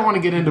 I don't want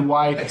to get into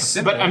why,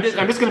 but I'm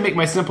just going to make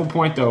my simple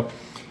point though.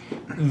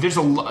 There's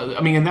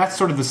and that's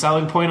sort of the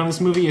selling point on this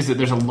movie is that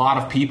there's a lot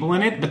of people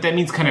in it, but that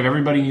means kind of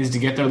everybody needs to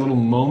get their little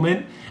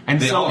moment, and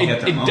they all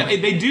get their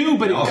moment. They do,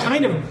 but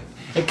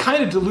it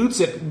kind of dilutes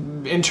it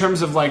in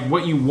terms of like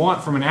what you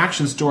want from an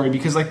action story,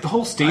 because like the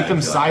whole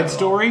Statham side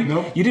story,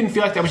 you didn't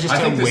feel like that was just I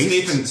think a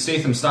waste. The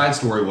Statham side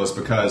story was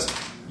because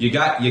you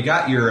got your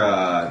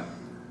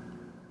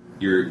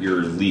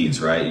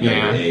leads, right? You got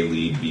your A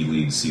lead, B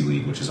lead, C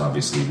lead, which is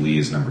obviously Lee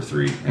is number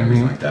 3, and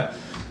everything like that.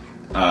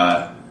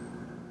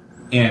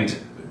 And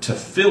to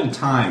fill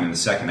time in the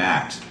second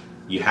act,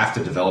 you have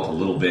to develop a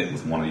little bit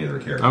with one of the other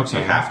characters. Okay.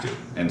 You have to,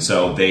 and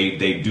so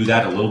they do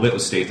that a little bit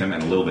with Statham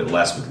and a little bit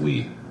less with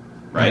Lee.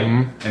 Right?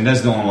 And that's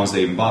the only ones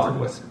they even bothered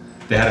with.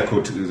 They had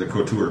the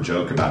couture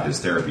joke about his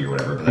therapy or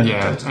whatever. But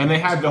and they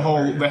had the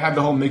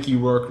whole Mickey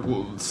Rourke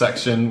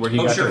section where he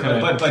got to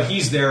kind of, but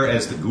he's there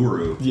as the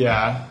guru.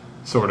 Yeah,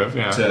 sort of.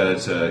 Yeah.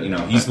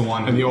 To he's the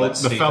one who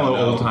lets the fellow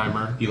old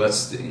timer.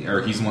 He's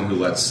the one who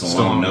lets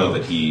Stallone know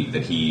that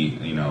he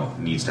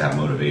needs to have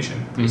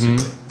motivation.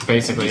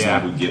 Basically, he's the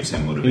one who gives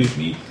him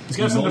motivation. He's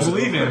got something to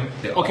believe in.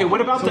 Okay, what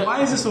about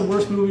why is this a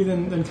worse movie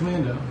than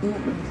Commando?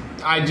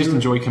 I just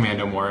enjoy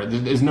Commando more.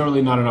 There's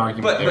really not an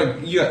argument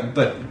there.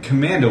 But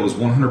Commando was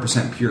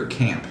 100% pure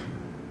camp.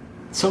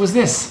 So is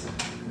this.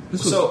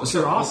 So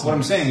awesome. What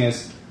I'm saying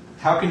is,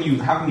 how can you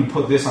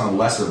put this on a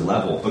lesser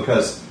level?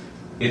 Because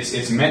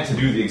it's meant to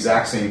do the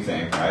exact same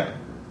thing, right?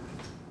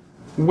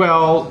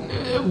 Well,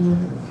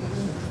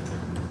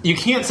 you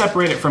can't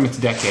separate it from its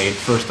decade.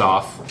 First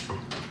off.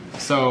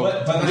 So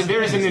but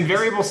there's an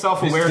invariable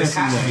self-awareness. This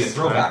has to be a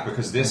throwback, right?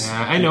 because this.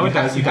 Yeah, I know it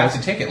does. You have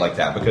to take it like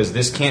that, because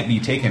this can't be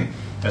taken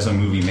as a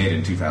movie made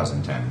in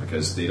 2010,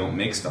 because they don't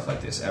make stuff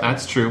like this ever.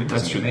 That's true.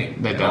 That's true.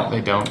 They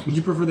don't. Would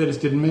you prefer they just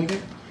didn't make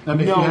it?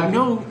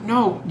 No.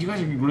 You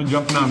guys are really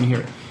jumping on me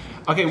here.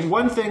 Okay,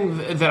 one thing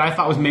that I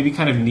thought was maybe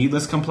kind of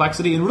needless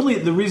complexity, and really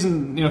the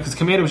reason, because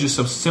Commando was just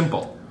so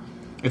simple.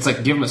 It's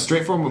like give them a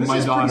straightforward with my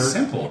daughter. Pretty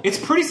simple. It's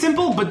pretty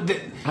simple, but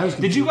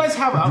did you guys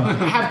have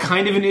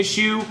kind of an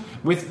issue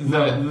with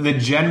the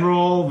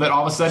general that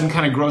all of a sudden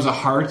kind of grows a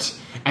heart,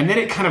 and then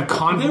it kind of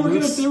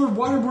convolutes? They were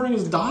waterboarding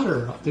his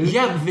daughter.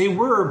 Yeah, they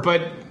were,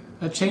 but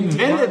that changed.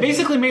 Then it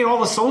basically made all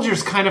the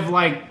soldiers kind of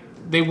like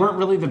they weren't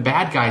really the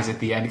bad guys at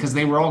the end, because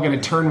they were all going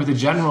to turn with the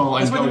general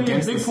and go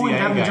against the CIA guys. Big point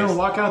having the general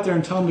walk out there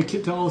and tell all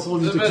the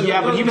soldiers to kill.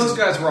 Yeah, but those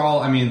guys were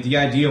all. I mean, the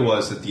idea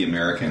was that the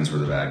Americans were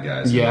the bad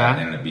guys. Yeah, and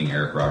that ended up being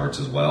Eric Roberts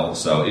as well.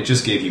 So it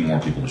just gave you more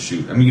people to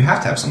shoot. I mean, you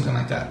have to have something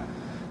like that.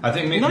 I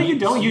think. No, you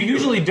don't. You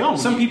usually don't.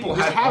 Some people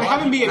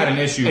have him be an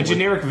issue. A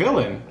generic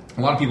villain.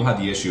 A lot of people had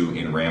the issue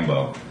in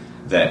Rambo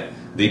that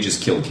they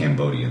just killed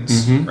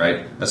Cambodians.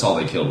 Right? That's all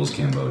they killed was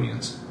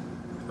Cambodians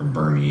or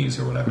Burmese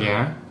or whatever.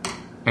 Yeah,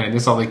 and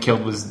this all they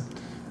killed was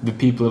the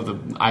people of the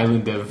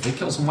island of... They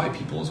killed some white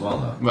people as well,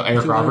 though. Well,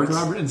 Eric Roberts.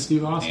 And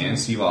Steve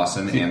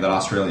Austin. And that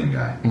Australian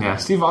guy. Yeah,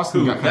 Steve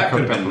Austin got kind that of could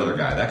have been another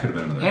guy. That could have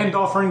been another guy. And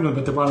Dolph Lundgren,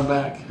 but they brought him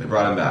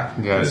back.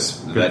 Yes,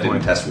 because that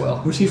didn't test well.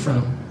 Where's he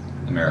from?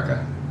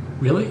 America.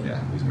 Really?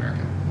 Yeah, he's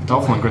American.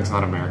 Dolph Lundgren's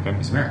not American.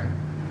 He's American.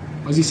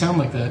 Why does he sound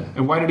like that?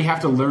 And why did he have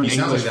to learn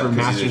English for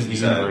Masters of the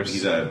Universe?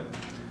 He's a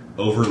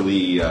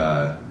overly...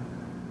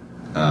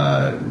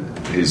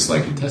 his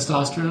like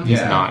testosterone.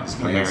 He's not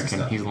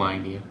American. He's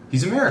lying to you.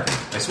 He's American.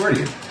 I swear to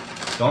you.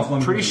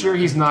 I'm pretty sure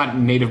he's not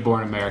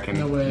native-born American.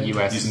 No way.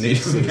 U.S. He's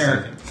Native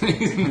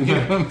American.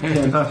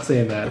 Yeah, I'm not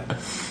saying that.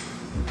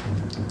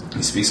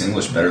 He speaks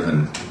English better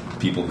than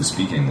people who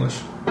speak English.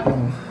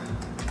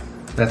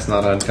 That's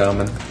not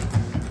uncommon.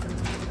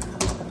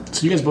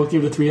 So you guys both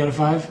gave it a 3 out of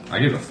 5? I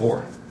gave it a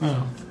 4.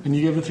 Oh, and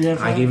you gave it a 3 out of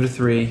 5? I gave it a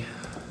 3.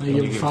 You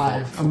gave it a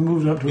 5. I'm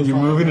moving up to a 5. You're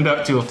moving it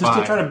up to a 5. Just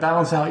to try to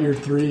balance out your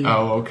 3.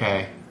 Oh,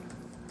 okay.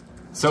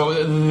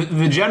 So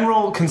the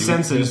general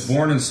consensus... He was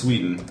born in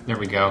Sweden. There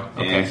we go.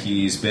 Okay. And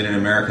he's been in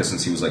America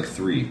since he was like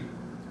 3.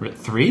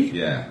 3?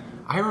 Yeah.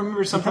 I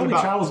remember something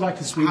about travels back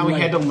to Sweden how he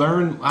had to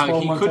learn...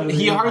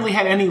 he hardly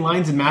had any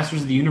lines in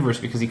Masters of the Universe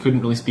because he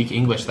couldn't really speak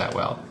English that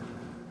well.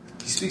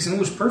 He speaks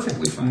English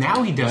perfectly fine.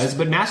 Now he does,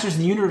 but Masters of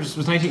the Universe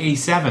was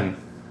 1987.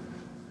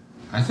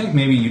 I think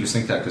maybe you just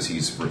think that because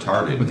he's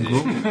retarded. With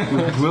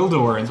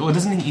Gwildor. Well,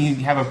 doesn't he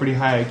have a pretty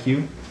high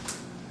IQ?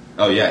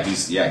 Oh yeah,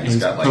 he's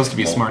got like supposed to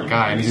be a smart multiple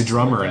guy, and he's a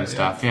drummer and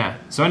stuff. Yeah.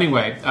 So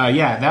anyway,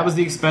 that was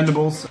the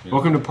Expendables.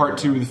 Welcome to part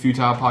 2 of the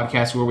Futile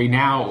Podcast, where we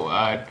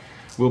now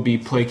will be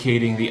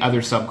placating the other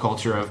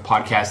subculture of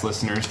podcast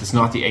listeners. That's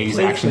not the A's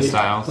action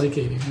styles.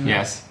 Placating. Yeah.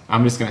 Yes,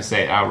 I'm just going to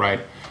say it outright,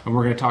 and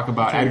we're going to talk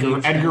about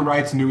Edgar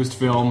Wright's newest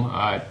film,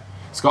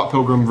 Scott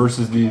Pilgrim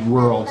versus the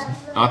World.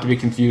 Not to be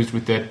confused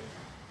with the.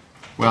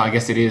 Well, I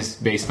guess it is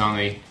based on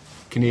the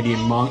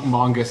Canadian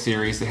manga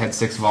series that had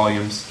 6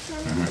 volumes.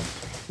 Mm-hmm.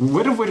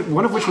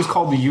 One of which was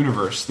called The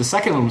Universe. The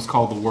second one was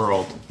called The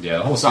World. Yeah,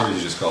 the whole series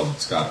is just called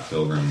Scott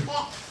Pilgrim.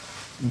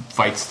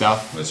 Fight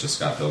stuff. It's just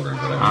Scott Pilgrim,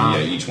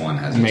 but each one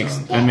has its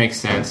own. That makes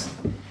sense.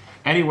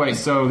 Anyway,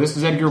 so this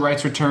is Edgar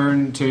Wright's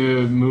return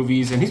to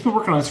movies, and he's been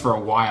working on this for a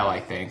while, I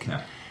think.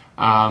 Yeah.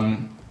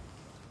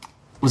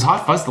 Was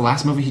Hot Fuzz the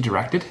last movie he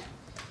directed?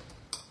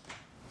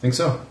 I think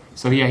so.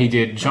 So yeah, he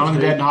did Shaun of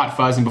the Dead and Hot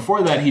Fuzz, and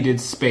before that he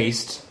did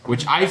Spaced,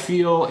 which I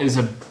feel is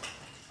a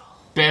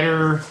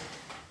better...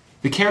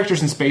 The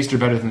characters in Spaced are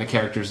better than the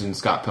characters in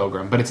Scott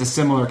Pilgrim, but it's a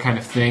similar kind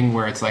of thing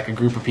where it's like a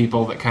group of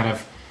people that kind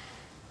of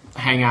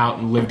hang out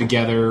and live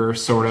together,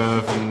 sort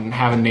of, and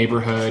have a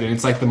neighborhood, and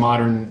it's like the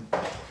modern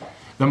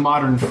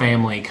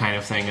family kind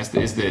of thing is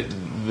the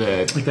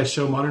like that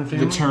show Modern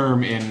Family? The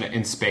term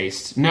in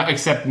Spaced. No,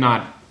 except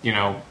not,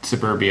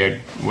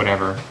 suburbia,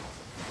 whatever.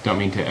 Don't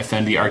mean to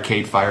offend the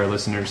Arcade Fire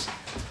listeners.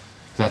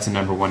 That's a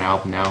 #1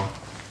 album now,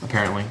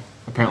 apparently.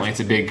 Apparently it's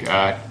a big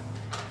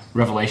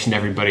revelation to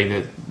everybody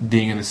that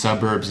being in the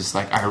suburbs is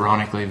like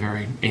ironically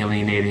very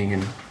alienating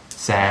and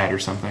sad or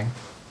something.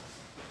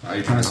 Are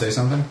you trying to say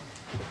something?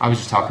 I was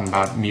just talking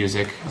about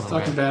music.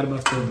 Talking bad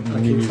about the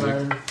Arcade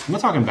Fire. I'm not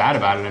talking bad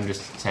about it. I'm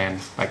just saying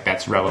like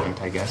that's relevant,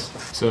 I guess.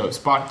 So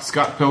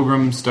Scott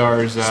Pilgrim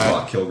stars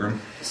Scott Pilgrim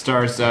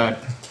stars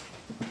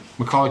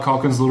Macaulay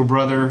Culkin's little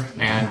brother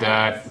and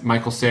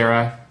Michael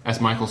Cera as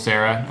George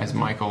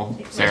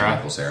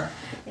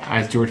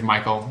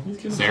Michael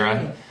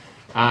Cera.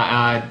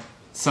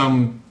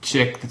 Some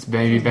chick that's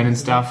maybe been in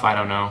stuff. I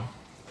don't know.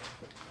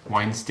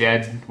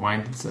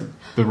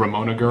 The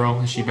Ramona girl.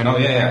 Has she been? Oh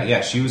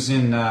yeah. She was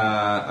in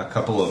a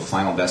couple of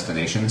Final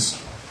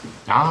Destinations.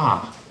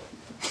 Ah.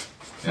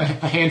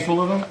 A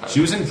handful of them?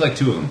 She was in like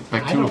 2 of them. I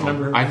don't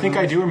remember. I think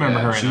I do remember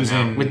her. She was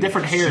in with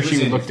different hair. She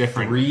would look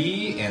different.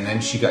 3, and then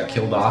she got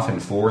killed off in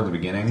 4 in the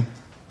beginning.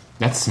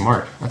 That's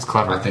smart. That's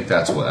clever. I think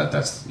that's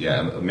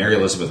Mary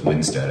Elizabeth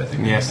Winstead. I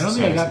think. Yes. I don't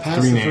think I got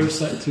past the first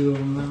set 2 of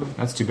them though.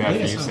 That's too bad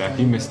for you, Seth.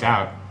 You missed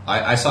out.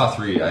 I saw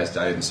 3. I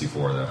didn't see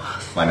 4 though.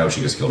 I know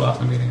she gets killed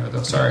off in the beginning of it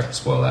though. Sorry,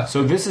 spoil that.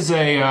 So this is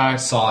a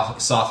Saw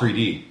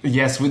 3D.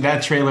 Yes,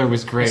 that trailer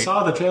was great. I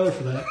saw the trailer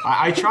for that.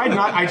 I tried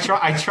not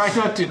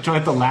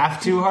to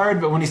laugh too hard,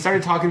 but when he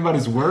started talking about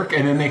his work,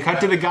 and then they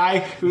cut to the guy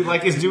who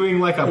like is doing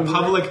like a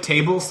public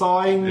table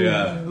sawing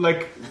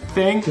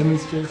thing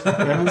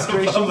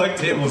demonstration. Public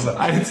table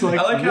sawing. It's like,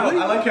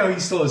 I like how he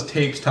still has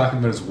tapes talking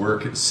about his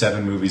work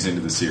 7 movies into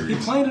the series.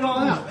 He planned it all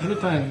out ahead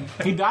of time.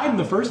 He died in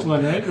the first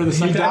one, right? Or the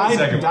second? He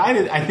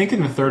died, I think,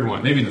 in the third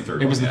one. Maybe in the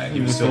third one.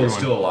 He was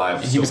still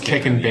alive. He was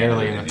kicking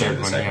barely in the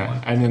third one.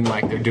 And then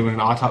like they're doing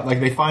an autopsy. Like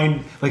they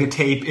find like a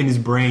tape in his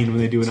brain when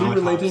they do an autopsy.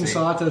 Relating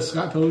Saw to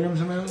Scott Pilgrim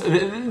somehow?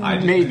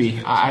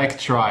 Maybe. I could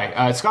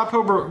try. Scott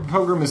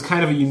Pilgrim is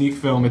kind of a unique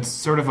film. It's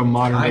sort of a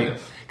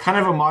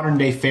modern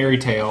day fairy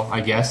tale,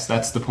 I guess.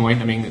 That's the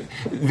point. I mean,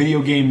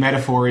 video game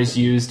metaphor is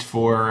used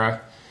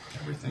for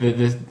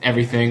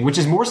everything, which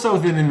is more so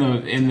than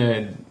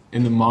in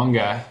the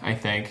manga, I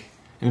think.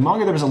 In the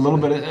manga, there was a little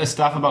bit of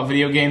stuff about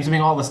video games. I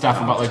mean, all the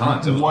stuff about like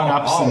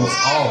one-ups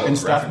and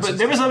stuff. But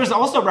there was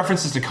also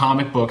references to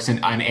comic books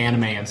and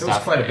anime and stuff. There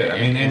was quite a bit. I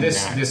mean, and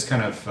this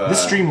kind of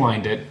this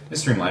streamlined it. This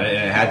streamlined it,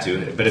 and it had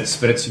to. But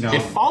it's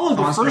it followed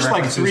the first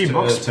like 3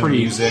 books pretty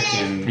music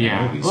and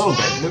movies. A little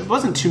bit. There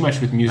wasn't too much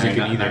with music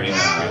in either. I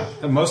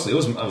mean, mostly it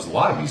was a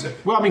lot of music.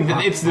 Well, I mean,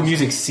 it's the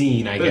music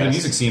scene, I guess. The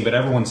music scene, but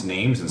everyone's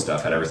names and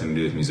stuff had everything to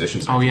do with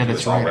musicians. Oh yeah,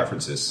 that's right. All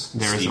references.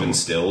 Stephen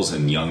Stills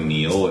and Young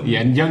Neil.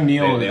 And Young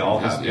Neil. They all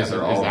have.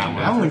 They're all.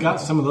 I only got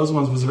some of those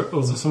ones. Was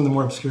some of the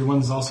more obscure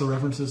ones also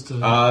references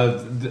to? I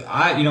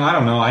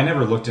don't know. I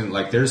never looked in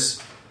there's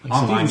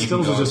online.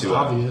 Stephen Stills was just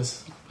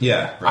obvious.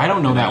 Yeah, right. I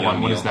don't know that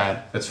one. What is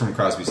that? That's from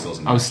Crosby, Stills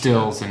and Nash. Oh,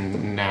 Stills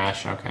and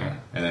Nash. Okay. Yeah.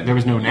 And then there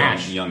was no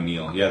Nash. Young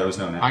Neil. Yeah, there was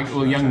no Nash.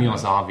 Young Neil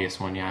is the obvious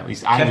one. Yeah, at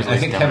least I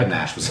think Kevin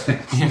Nash was in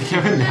it. Yeah,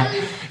 Kevin Nash.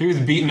 He was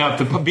beating up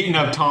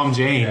Tom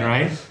Jane,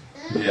 right?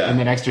 Yeah. In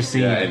that extra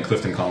scene. Yeah, and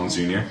Clifton Collins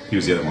Jr. He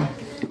was the other one.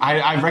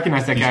 I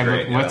recognize that guy.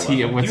 Great. What's he?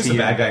 He was the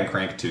bad guy in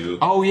Crank 2.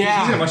 Oh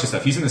yeah, he's in a bunch of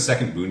stuff. He's in the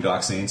second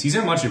Boondock Saints. He's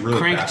in a bunch of really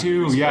Crank bad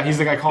 2. movies. Yeah, he's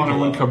the guy calling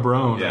him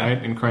Cabron,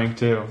 right? In Crank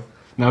 2.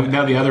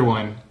 Now the other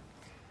one.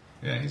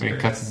 Yeah, he's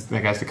great.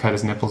 That guy's to cut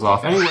his nipples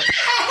off. Anyway,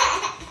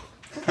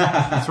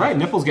 that's right.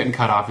 Nipples getting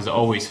cut off is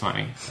always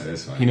funny. That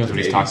is funny. He knows what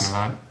he's talking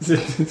about.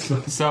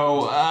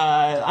 So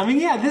I mean,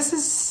 yeah, this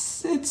is.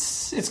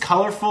 it's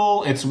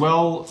colorful. It's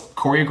well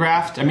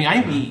choreographed. I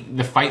mean,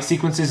 the fight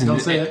sequences. Don't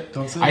say it.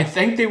 I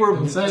think they were.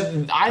 Don't say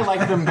it. I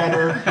like them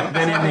better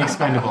than in the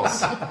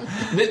Expendables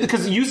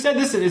because you said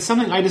this. It's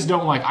something I just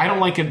don't like. I don't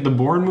like it. The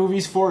Bourne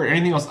movies for it or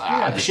anything else.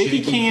 The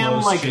shaky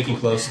cam, shaky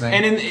close thing.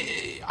 And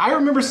I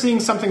remember seeing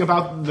something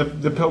about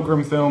the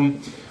Pilgrim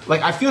film.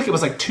 Like I feel like it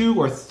was like 2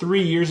 or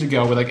 3 years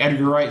ago, with like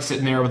Edgar Wright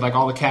sitting there with like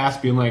all the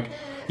cast being like.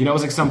 It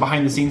was like some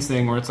behind-the-scenes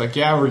thing where it's like,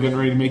 yeah, we're getting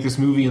ready to make this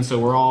movie, and so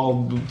we're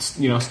all,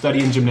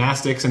 studying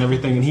gymnastics and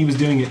everything, and he was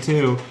doing it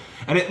too.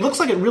 And it looks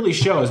like it really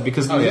shows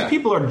because these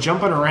people are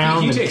jumping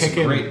around and takes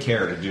kicking. Great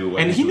care to do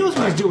what and he knows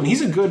what he's doing.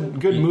 He's a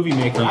good movie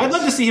maker. Yes. I'd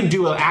love to see him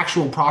do an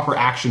actual proper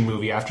action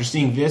movie after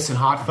seeing this and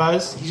Hot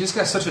Fuzz. He's just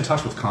got such a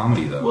touch with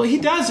comedy, though. Well, he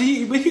does.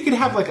 But he could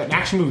have like an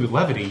action movie with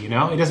levity, It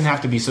doesn't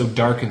have to be so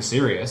dark and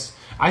serious.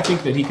 I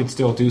think that he could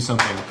still do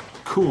something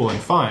cool and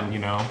fun,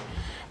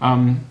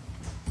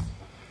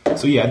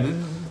 So yeah...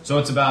 So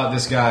it's about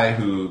this guy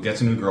who gets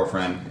a new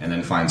girlfriend and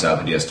then finds out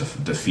that he has to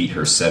defeat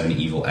her 7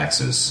 evil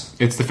exes.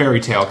 It's the fairy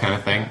tale kind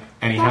of thing,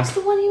 and That's the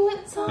one you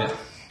went and saw? Yeah.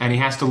 And he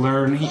has to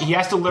learn. He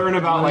has to learn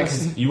about like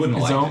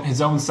his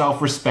own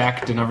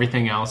self-respect and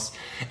everything else.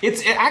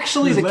 It's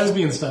actually There's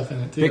lesbian stuff in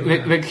it too.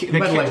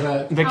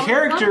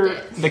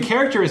 The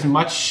character is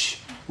much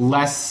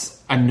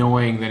less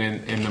annoying than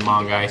in the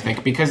manga, I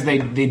think, because they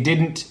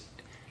didn't.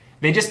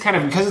 They just kind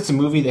of, because it's a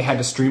movie, they had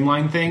to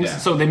streamline things. Yeah.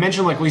 So they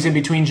mentioned like he's in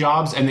between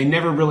jobs, and they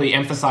never really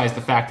emphasized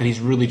the fact that he's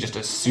really just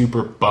a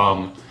super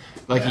bum.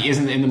 Like he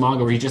isn't in the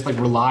manga where he just like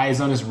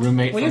relies on his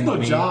roommate. Well, he has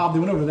no job. They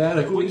went over that.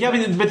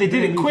 But they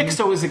did it quick,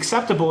 so it was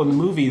acceptable in the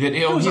movie that they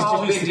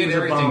did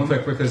everything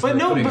quick because but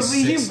they were no, putting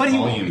 6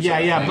 volumes.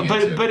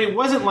 But it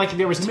wasn't like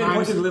there was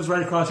times. He lives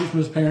right across the street from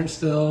his parents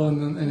still,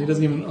 and he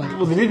doesn't even.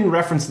 Well, they didn't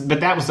reference, but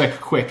that was like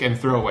quick and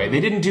throwaway.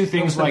 They didn't do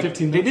things like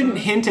they didn't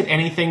hint at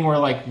anything where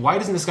like why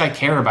doesn't this guy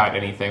care about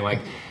anything like,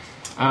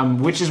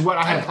 which is what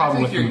I had a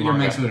problem with. You're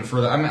meant to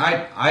infer that. I mean,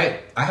 I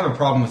have a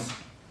problem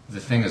with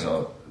the thing as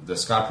the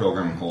Scott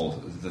Pilgrim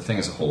the thing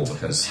as a whole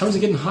because how is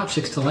he getting hot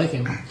chicks to like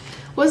him?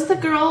 Was the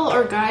girl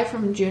or guy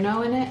from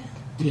Juno in it?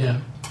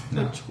 Yeah.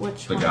 No.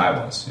 Which the one?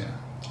 guy was, yeah.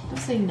 I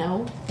say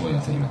no. Well, I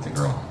think you meant the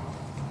girl.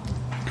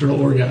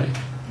 Girl or guy.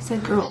 I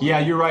said girl. Yeah,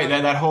 you're right.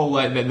 That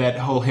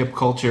whole hip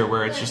culture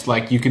where it's just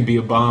like you can be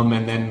a bum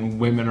and then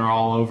women are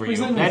all over you.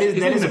 That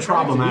is a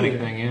problematic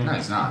thing. Yeah. No,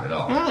 it's not at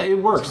all. Well, it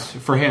works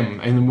for him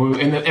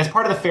and as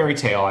part of the fairy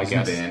tale, I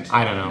guess. Band,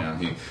 I don't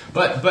know.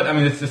 But I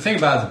mean, the thing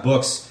about the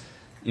books.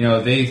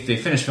 They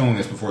finished filming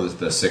this before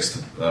the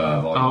 6th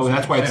volume. Oh,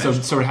 that's why it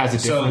sort of has a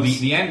difference.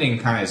 So the ending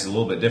kind of is a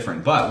little bit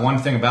different. But one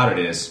thing about it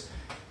is,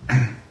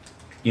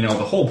 the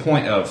whole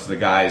point of the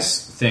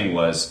guy's thing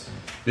was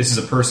this is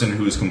a person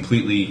who is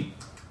completely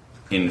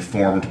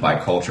informed by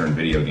culture and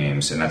video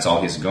games, and that's all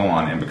he has to go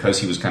on. And because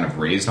he was kind of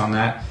raised on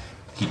that,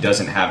 he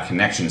doesn't have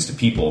connections to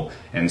people.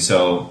 And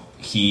so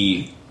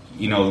he,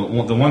 the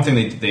one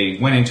thing they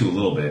went into a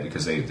little bit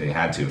because they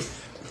had to,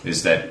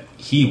 is that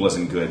he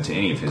wasn't good to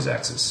any of his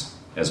exes.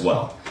 As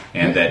well,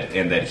 and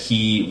that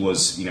he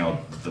was,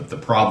 the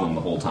problem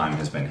the whole time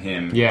has been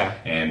him. Yeah,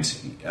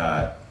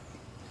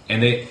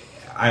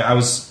 I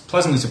was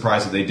pleasantly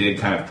surprised that they did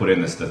kind of put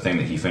in the thing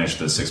that he finished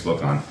the 6th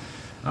book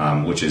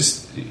on, which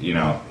is, he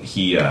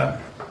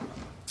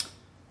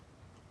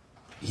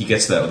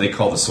gets they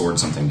call the sword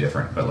something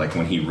different, but like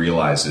when he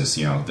realizes,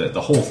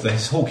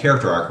 his whole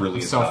character arc really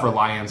is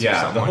self-reliance.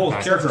 Yeah, the whole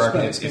character arc.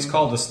 It's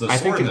called the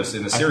sword in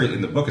the series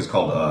in the book is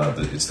called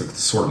it's the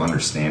sword of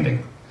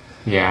understanding.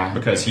 Yeah,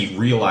 because he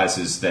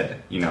realizes that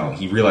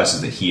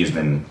he has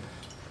been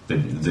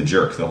the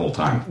jerk the whole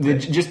time.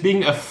 Just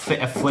being a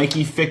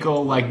flaky,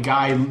 fickle like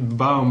guy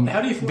bum.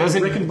 How do you feel about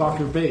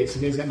Rickenbacker base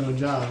if he's got no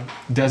job?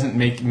 Doesn't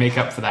make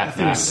up for that.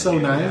 It was so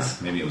nice.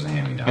 Yeah, maybe it was a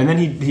hand-me-down. And then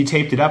he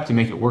taped it up to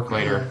make it work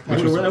later.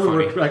 That would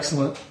work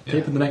excellent. Yeah.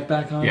 Taping the neck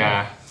back on.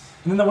 Yeah.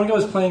 And then the one guy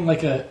was playing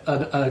like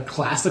a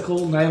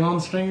classical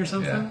nylon string or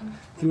something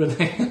through a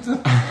thing.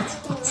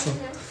 That's awesome.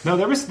 No,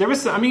 there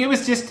was. I mean, it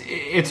was just.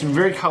 It's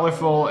very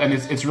colorful and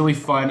it's really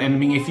fun. And I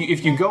mean,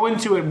 if you go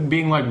into it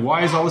being like,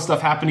 why is all this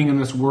stuff happening in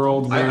this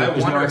world? Where I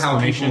there's wonder no how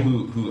people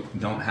explanation? who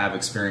don't have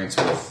experience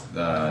with.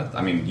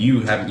 I mean,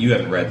 you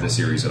haven't read the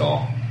series at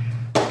all.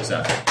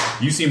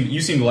 You seem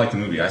to like the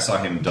movie. I saw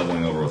him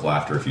doubling over with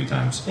laughter a few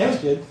times. Yeah,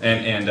 it's good.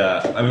 And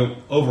I mean,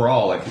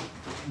 overall, like,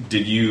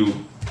 did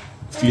you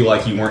feel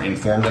like you weren't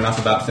informed enough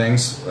about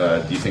things?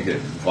 Do you think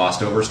it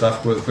glossed over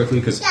stuff quickly?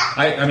 Because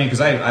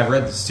I've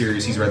read the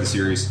series, he's read the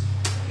series,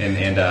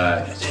 and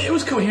it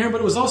was coherent, but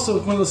it was also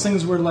one of those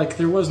things where like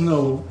there was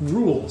no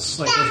rules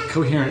like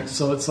coherent,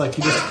 so it's like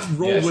you just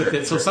roll with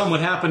it. So something would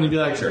happen, you'd be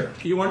like,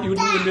 you wouldn't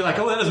even be like,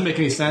 oh, that doesn't make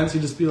any sense.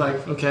 You'd just be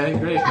like, okay,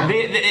 great.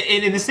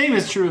 The same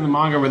is true in the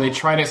manga where they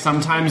try to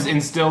sometimes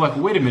instill like,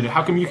 wait a minute,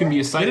 how come you can be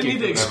a psychic? They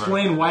didn't need to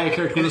explain why a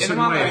character was a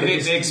certain way.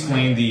 They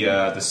explained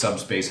the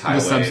subspace highway.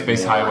 The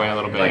subspace highway a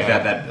little bit. Like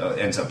that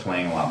ends up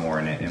playing a lot more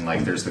in it. And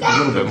like there's the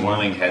little bit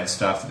glowing head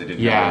stuff that they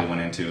didn't really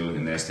went into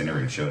in this. They never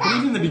even showed it. But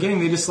even in the beginning,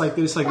 they just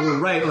like we're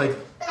right, like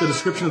the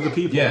description of the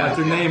people, like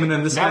their name, and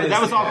then this guy.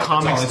 That was all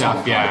comic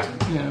stuff. Yeah.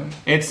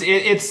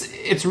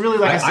 It's really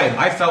like I said.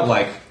 I felt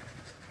like,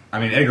 I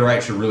mean, Edgar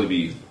Wright should really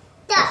be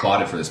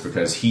applauded for this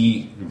because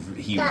he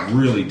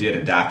really did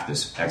adapt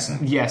this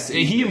excellently. Yes,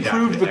 he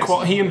improved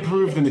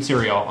the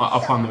material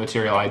upon the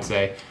material. I'd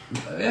say.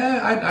 Yeah,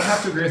 I'd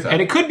have to agree with that.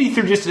 And it could be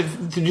through just a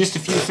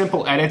few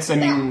simple edits. I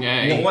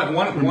mean, one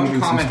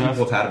comment people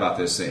have had about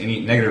this.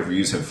 Any negative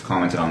reviews have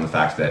commented on the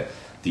fact that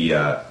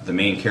the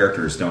main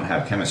characters don't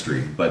have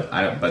chemistry. But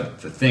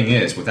the thing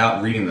is,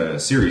 without reading the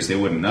series, they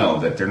wouldn't know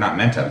that they're not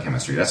meant to have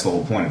chemistry. That's the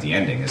whole point of the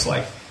ending. Is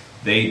like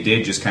they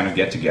did just kind of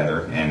get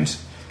together and.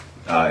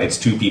 It's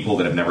two people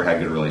that have never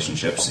had good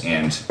relationships,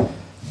 and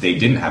they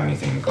didn't have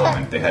anything in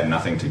common. They had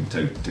nothing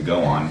to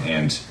go on,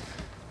 and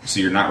so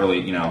you're not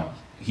really,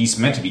 he's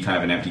meant to be kind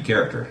of an empty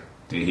character.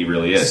 He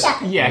really is.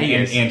 Yeah, he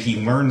is. And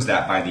he learns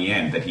that by the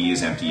end that he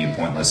is empty and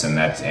pointless, and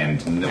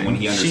when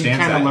he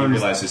understands that, he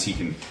realizes he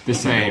can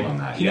build on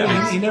that.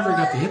 He never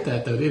got to hit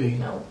that though, did he?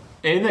 No.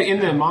 In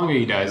the manga,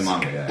 he does. In the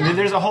manga, yeah. And then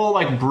there's a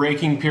whole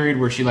breaking period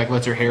where she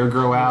lets her hair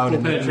grow out,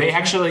 and they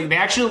actually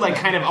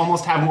kind of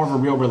almost have more of a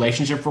real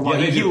relationship for a while.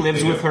 Yeah, he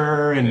lives with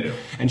her,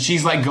 and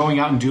she's going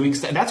out and doing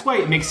stuff. That's why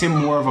it makes him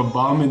more of a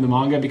bum in the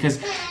manga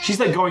because she's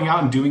going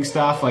out and doing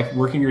stuff, like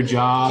working her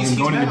job and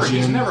going to the gym.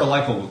 He's never a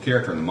likable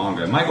character in the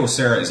manga. Michael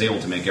Cera is able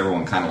to make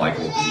everyone kind of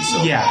likable because he's so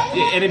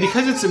and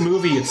because it's a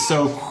movie, it's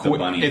so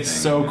quick. It's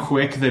so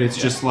quick that it's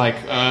just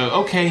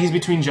okay, he's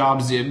between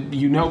jobs.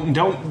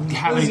 Don't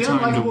have any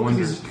time to wonder.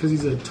 Because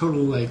he's a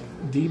total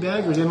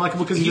d-bag, or is he unlikable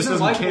because he just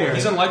doesn't care?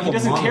 He's unlikable. He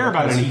doesn't care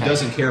about anything. He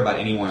doesn't care about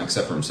anyone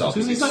except for himself.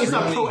 So he's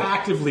not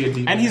proactively a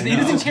d-bag, and he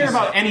doesn't care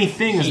about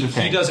anything. Is the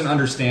thing. He doesn't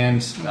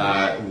understand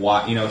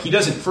why. He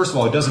doesn't. First of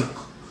all,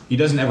 he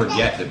doesn't ever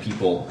get that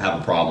people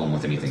have a problem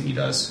with anything he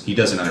does. He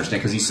doesn't understand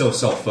because he's so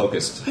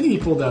self-focused. I think he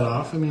pulled that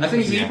off. I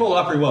think he pulled it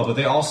off pretty well. But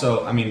they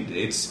also,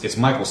 it's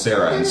Michael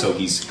Cera, and so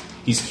he's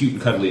cute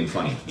and cuddly and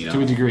funny,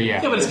 to a degree,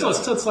 yeah. Yeah, but it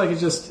was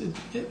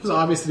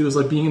obvious that he was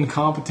being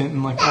incompetent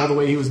and all the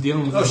way he was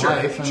dealing with his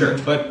life. Sure.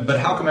 But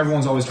how come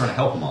everyone's always trying to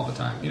help him all the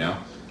time?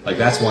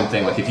 That's one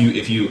thing.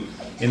 If you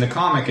in the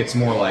comic, it's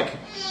more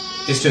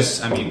it's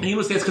just. You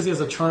would say it's because he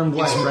has a charmed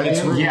life, right?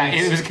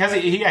 It was because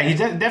he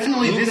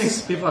definitely.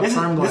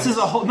 This is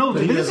a whole no.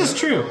 This is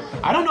true.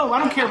 I don't know. I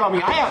don't care about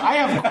me. I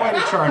have quite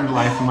a charmed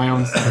life in my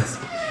own sense.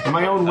 In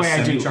my own way,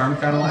 I do. Charmed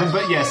kind of life.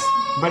 But yes.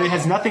 But it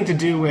has nothing to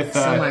do with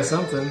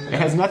something. It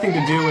has nothing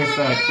to do with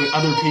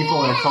other people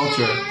or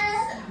culture.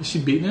 Is she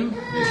beating him?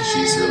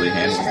 She's really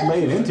handsome.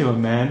 Lay it into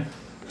him, man.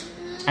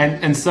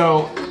 And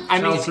so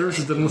Child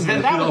services didn't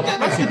listen.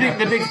 That's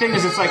the big thing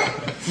is it's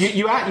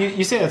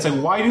you say that's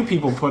why do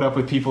people put up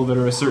with people that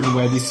are a certain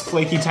way? These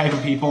flaky type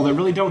of people that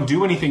really don't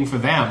do anything for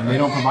them. They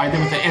don't provide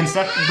them with it. And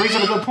Seth brings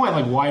up a good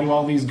point. Why do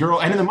all these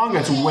girls? And in the manga,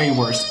 it's way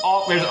worse.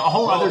 There's a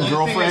whole other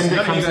girlfriend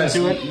that comes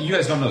into it. You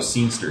guys don't know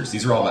scenesters.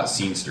 These are all about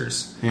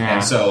scenesters. Yeah.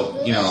 And so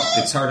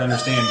it's hard to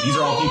understand. These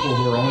are all people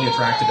who are only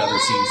attracted to other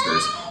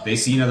scenesters. They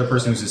see another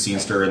person who's a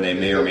scenester, and they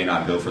may or may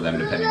not go for them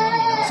depending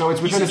on. So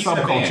it's within a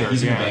subculture.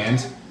 He's in a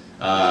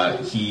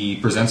band. He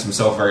presents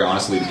himself very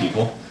honestly to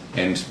people,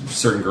 and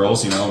certain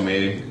girls,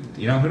 may,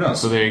 who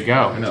knows? So there you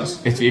go. Who knows?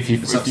 If you're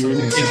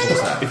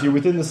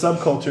within the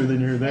subculture,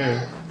 then you're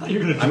there.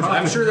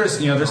 I'm sure there's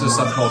a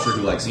subculture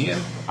who likes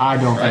Ian. I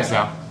don't think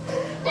so.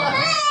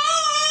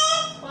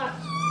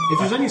 If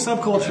there's any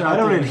subculture, I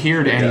don't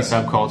adhere to any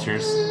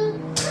subcultures.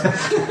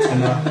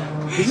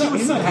 He's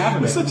not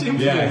having it. Such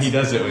he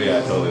does it.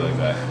 Yeah, totally like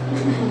that.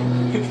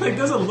 He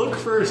doesn't look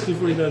first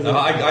before he does it.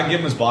 I give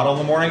him his bottle in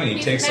the morning, and he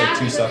takes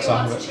 2 sucks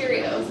off of it.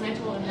 Cheerios, and I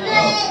told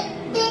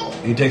him no.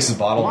 He takes his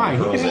bottle. Why?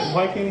 And curls it.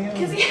 Why can't he have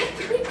Because he had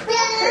 3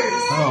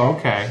 crackers. Oh,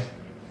 okay.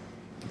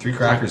 3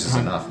 crackers is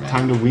enough, man.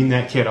 Time to wean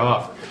that kid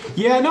off.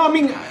 Yeah, no,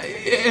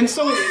 and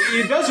so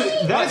it does.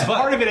 That's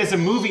part of it as a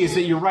movie is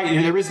that you're right.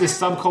 There is this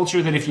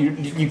subculture that if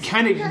you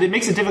kind of, it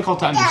makes it difficult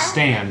to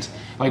understand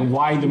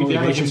why the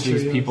motivations of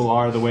these people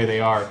are the way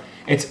they are.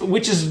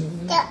 Which is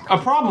a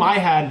problem I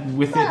had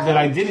with it that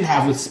I didn't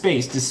have with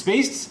Spaced.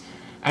 Spaced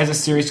as a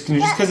series,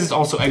 just because it's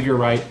also Edgar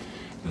Wright,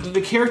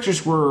 the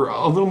characters were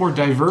a little more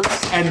diverse,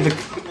 and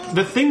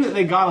the thing that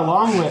they got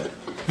along with,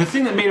 the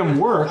thing that made them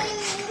work.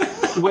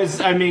 Was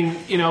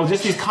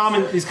just these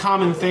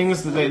common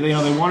things that they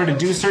wanted to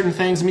do certain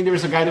things. There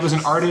was a guy that was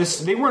an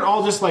artist. They weren't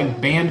all just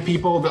band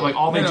people that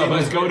all they did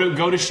was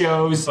go to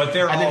shows, but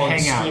they're and all then hang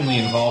extremely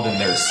out. Involved in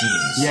their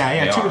scenes.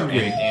 Yeah, to a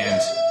degree. And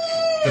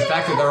the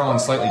fact that they're all in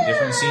slightly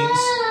different scenes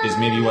is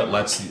maybe what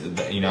lets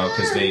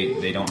because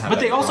they don't have. But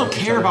they also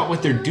care about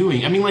what they're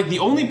doing. The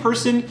only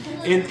person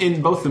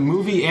in both the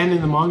movie and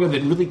in the manga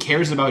that really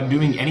cares about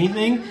doing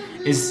anything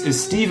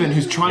is Steven,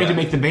 who's trying to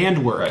make the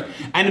band work. Right.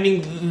 And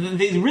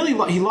they really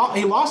he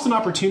lost an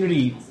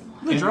opportunity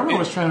The drummer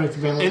was trying to make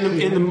the band in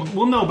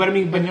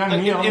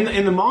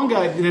the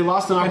manga, they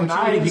lost an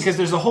opportunity because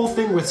there's a whole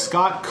thing with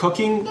Scott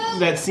cooking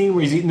that scene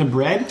where he's eating the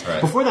bread. Right.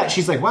 Before that,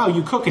 she's like, "Wow,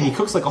 you cook," and he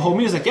cooks like a whole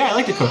meal. He's like, "Yeah, I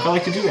like to cook. I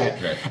like to do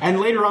that." Right. And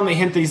later on, they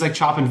hint that he's like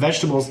chopping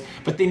vegetables,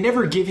 but they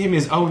never give him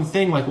his own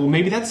thing. Like, well,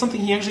 maybe that's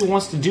something he actually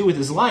wants to do with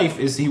his life.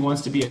 Is he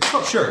wants to be a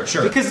cook? Sure.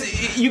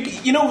 Because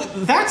you know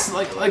that's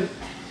like.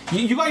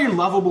 You got your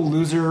lovable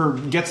loser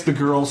gets the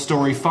girl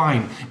story,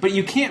 fine. But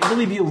you can't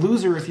really be a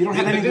loser if you don't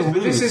have anything to lose.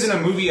 But this isn't a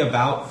movie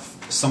about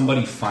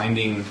somebody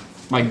finding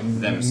like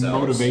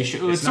themselves.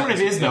 Motivation. It sort of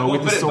is, though,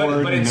 with the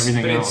sword and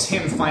everything else. It's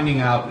him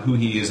finding out who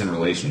he is in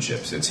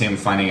relationships. It's him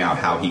finding out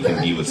how he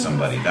can be with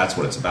somebody. That's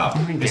what it's about.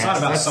 It's not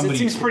about somebody. It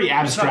seems pretty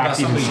abstract.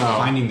 It's not about somebody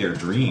finding their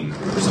dream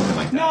or something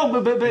like that.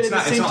 No, but it's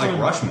not like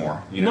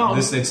Rushmore. You know,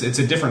 it's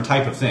a different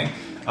type of thing.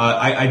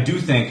 I do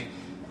think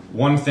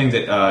one thing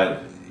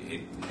that.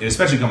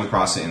 Especially coming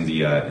across it in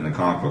the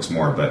comic books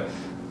more, but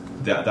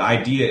the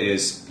idea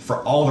is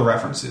for all the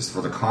references,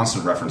 for the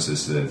constant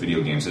references to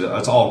video games,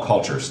 it's all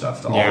culture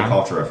stuff. All the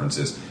culture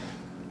references.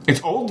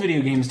 It's old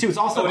video games too. It's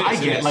also like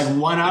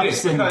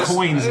 1-ups and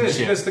coins and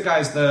shit. Because the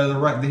guy's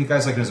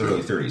like in his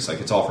early 30s.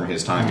 Like it's all from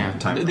his time.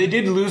 Yeah. They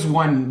did lose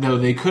one though.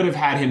 They could have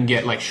had him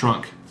get like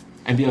shrunk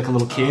and be like a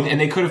little kid, and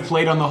they could have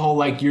played on the whole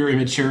like you're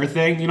immature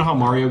thing. You know how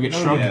Mario gets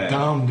shrunk? Yeah.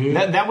 Dumb, dude.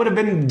 That would have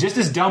been just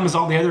as dumb as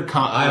all the other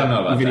I don't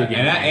know about video that.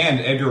 games. And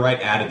Edgar Wright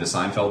added the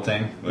Seinfeld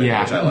thing, which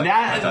I liked.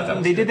 I thought that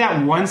was they good. did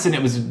that once, and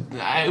it was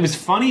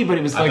funny, but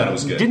it was I like thought it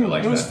was good.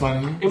 It was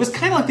funny. It was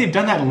kind of like they've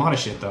done that in a lot of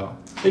shit though.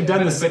 They've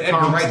done the But Edgar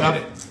sitcom Wright stuff.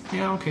 did it.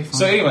 Yeah, okay, fine.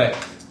 So anyway,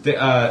 the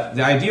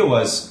idea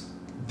was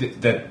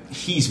that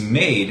he's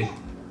made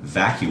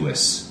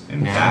vacuous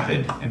and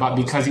vapid, but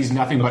because he's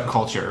nothing but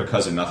culture.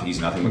 Because of nothing, he's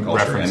nothing but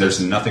culture, References. and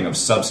there's nothing of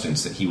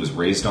substance that he was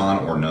raised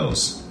on or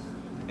knows,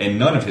 and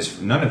no one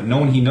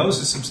he knows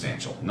is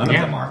substantial. None of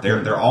them are.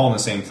 They're all in the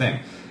same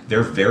thing.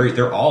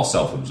 They're all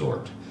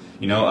self-absorbed.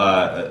 You know,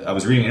 I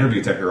was reading an interview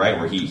with Edgar Wright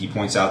where he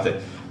points out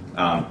that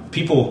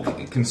people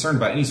concerned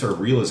about any sort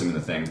of realism in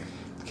the thing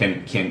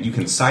you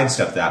can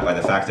sidestep that by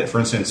the fact that, for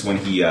instance, when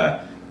he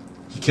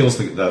kills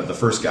the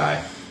first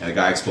guy and the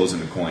guy explodes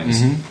into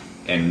coins. Mm-hmm.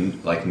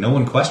 And like no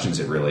one questions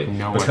it really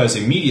because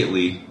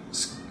immediately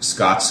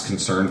Scott's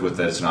concerned with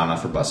that it's not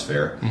enough for bus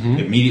fare. Mm-hmm.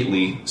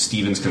 Immediately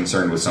Steven's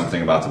concerned with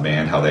something about the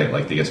band, how they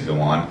get to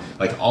go on.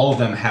 Like all of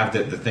them have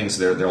the things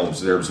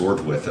they're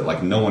absorbed with that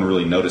like no one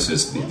really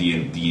notices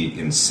the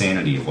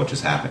insanity of what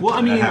just happened. Well,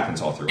 I mean, that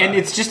happens all throughout. And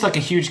it's just like a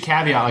huge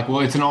caveat. Like,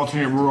 well, it's an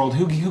alternate world.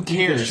 Who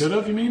cares? Should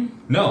have, you mean?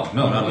 No,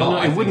 not at all.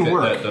 It wouldn't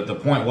work. The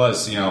point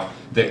was,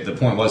 the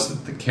point was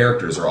that the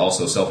characters are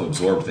also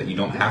self-absorbed that you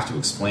don't have to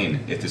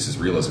explain if this is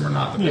realism or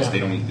not because they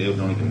don't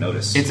even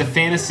notice. It's a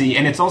fantasy,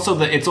 and it's also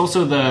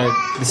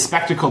the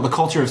spectacle, the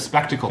culture of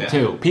spectacle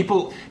too.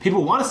 People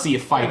want to see a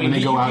fight when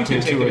they go out to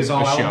a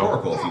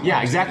show.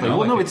 Yeah, exactly.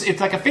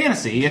 It's like a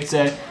fantasy. It's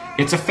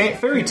a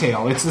fairy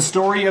tale. It's the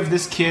story of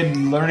this kid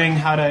learning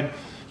how to.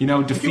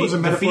 Defeat. It was a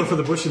metaphor for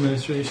the Bush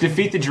administration.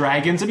 Defeat the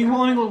dragons. I mean,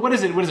 what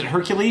is it? What is it?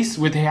 Hercules?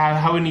 With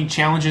how many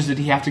challenges did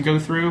he have to go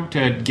through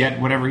to get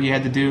whatever he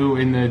had to do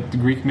in the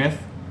Greek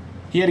myth?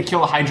 He had to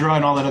kill a Hydra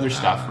and all that other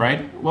stuff,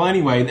 right? Well,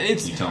 anyway,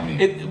 you tell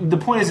me. The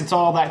point is, it's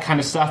all that kind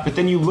of stuff. But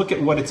then you look at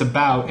what it's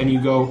about, and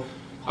you go,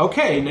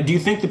 okay. Now, do you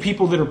think the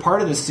people that are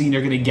part of this scene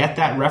are going to get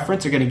that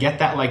reference? Are going to get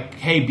that, like,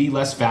 hey, be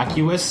less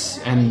vacuous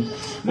and.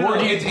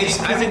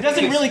 It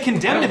doesn't really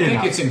condemn it enough.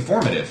 I think it's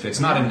informative. It's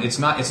not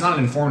an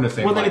informative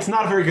thing. Well, then it's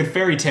not a very good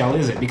fairy tale,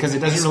 is it? Because it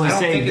doesn't really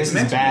say this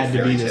is bad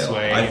to be this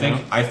way.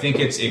 I think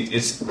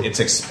it's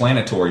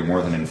explanatory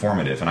more than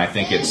informative, and I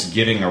think it's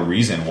giving a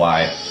reason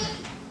why.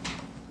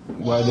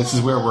 Well, this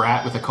is where we're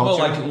at with the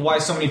culture. Well, like why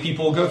so many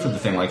people go through the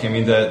thing. Like, I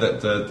mean,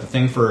 the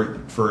thing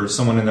for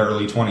someone in their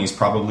early 20s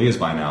probably is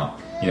by now.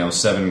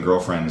 7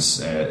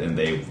 girlfriends, and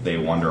they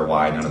wonder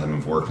why none of them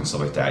have worked and stuff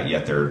like that.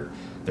 Yet they're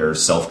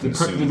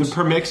self-consumed. The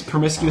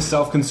promiscuous,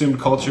 self-consumed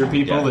culture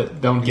people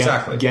that don't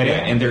get it,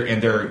 and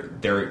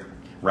they're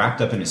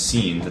wrapped up in a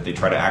scene that they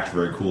try to act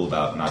very cool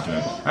about not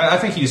doing. I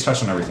think he just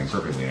touched on everything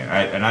perfectly,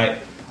 and I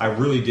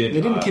really did.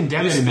 They didn't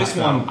condemn it in this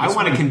one. I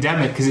want to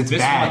condemn it because it's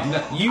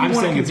bad. You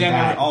want to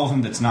condemn all of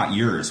them that's not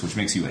yours, which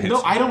makes you a hipster.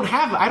 No, I don't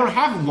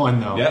have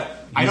one though. Yeah,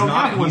 I don't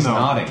have one he's though.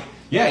 Nodding.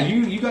 Yeah,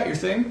 you got your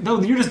thing.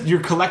 No,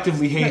 you're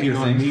collectively hating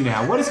on me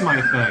now. What is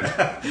my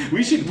thing?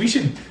 we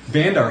should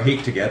band our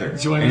hate together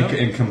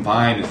and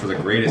combine for the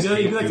greatest. You'd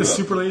be like the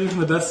super laser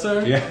from the Death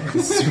Star. Yeah,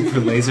 super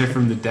laser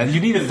from the Death.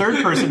 You need a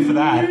third person for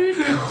that.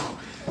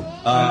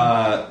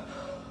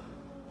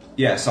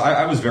 Yeah, so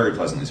I was very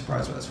pleasantly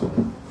surprised by this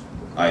film.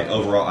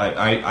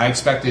 I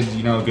expected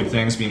good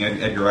things being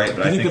Edgar Wright,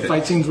 but I think the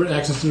fight scenes were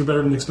action scenes were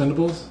better than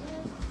Expendables.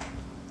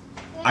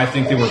 I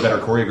think they were better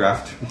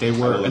choreographed. They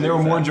were, and they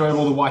were more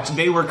enjoyable to watch.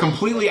 They were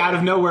completely out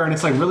of nowhere, and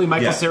it's like, really,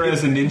 Michael Cera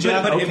is a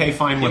ninja? But okay,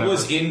 fine, whatever. It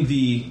was in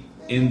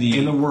in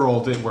the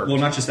world it worked. Well,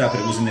 not just that,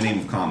 but it was in the name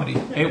of comedy.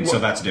 So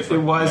that's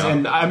different. It was, you know?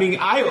 and I mean,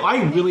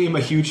 I really am a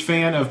huge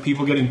fan of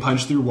people getting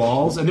punched through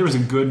walls, and there was a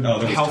good,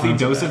 healthy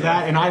dose of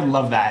that, and I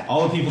love that.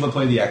 All the people that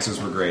played the X's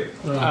were great.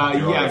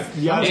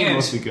 Yeah,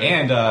 mostly good.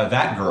 And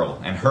that girl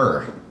and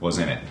her was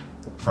in it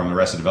from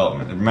Arrested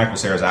Development. Michael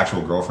Cera's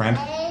actual girlfriend.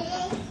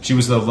 She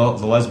was the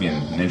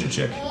lesbian ninja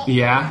chick.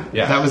 Yeah.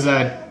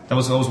 That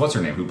was what's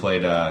her name? Who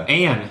played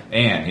Anne?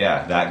 Anne,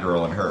 yeah, that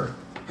girl and her.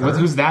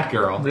 Who's that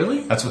girl?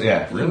 Really? That's what.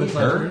 Yeah, really.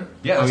 Her?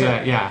 Yeah.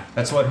 Yeah.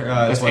 That's what.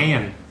 That's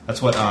Anne.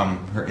 That's what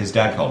his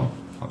dad called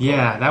him.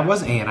 Yeah, that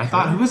was Anne. I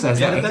thought, who was that?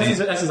 Yeah,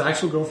 that's his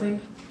actual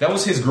girlfriend? That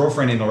was his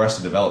girlfriend in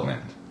Arrested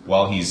Development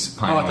while he's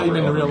pining I thought you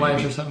meant in real life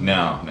maybe. or something.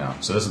 No.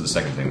 So this is the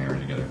second thing they were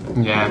together.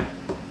 Yeah.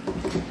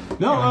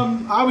 No,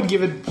 I would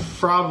give it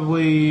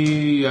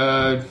probably,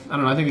 I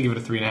don't know, I think I'd give it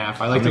a 3.5.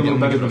 I liked it a little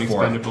better than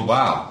Expendables.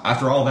 Wow.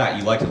 After all that,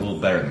 you liked it a little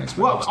better than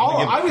Expendables.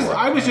 Well,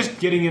 I was just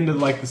getting into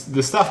like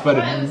the stuff, but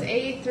It was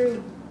A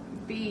through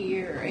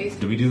B or A through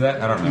do we do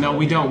that? I don't know. no,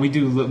 we don't. We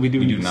do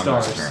numbers,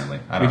 stars. apparently.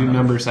 We do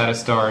numbers out of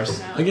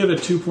stars. I give it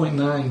a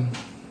 2.9.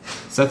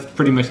 So that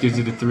pretty much gives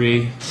it a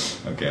 3.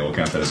 Okay, we'll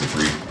count that as a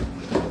 3.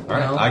 All right,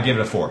 No. I give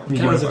it a 4. Count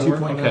as a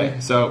 2.9. Okay,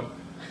 so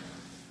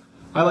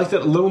I liked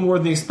it a little more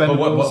than the Expendables.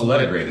 But what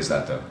letter grade is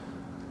that, though?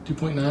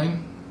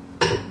 2.9?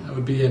 That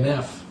would be an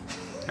F.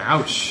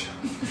 Ouch.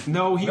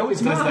 No, he always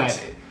it's does not.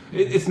 that.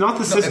 It's not the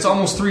No, system. it's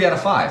almost 3 out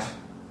of 5.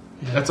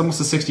 That's almost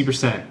a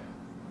 60%.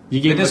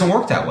 It doesn't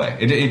work that way.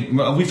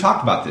 We've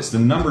talked about this. The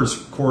numbers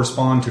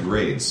correspond to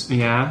grades.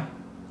 Yeah.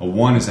 A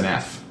 1 is an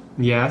F.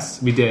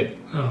 Yes, we did.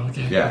 Oh,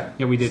 okay. Yeah.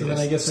 Yeah, we did So this.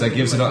 then I guess So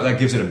that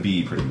gives it a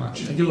B, pretty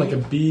much. I give it like a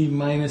B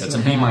minus. That's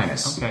and a B half.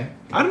 minus. Okay.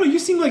 I don't know. You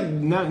seem like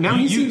now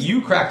you seem.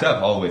 You cracked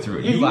up all the way through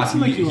it. Yeah, you laughed.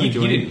 seem like you he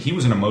enjoyed it. didn't. He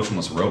was an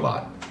emotionless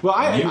robot. Well,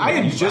 I You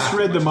had just laughed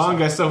read the as much as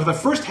manga, so the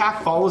first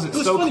half follows it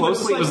was so funny, but it was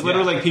closely. It was like-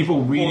 literally like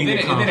people reading Well, the and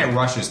then comic. it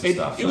rushes the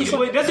stuff.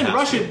 It doesn't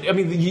rush it. I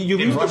mean, you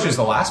It lose rushes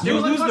the last You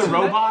bit. lose the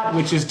robot,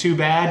 which is too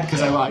bad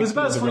because I like It was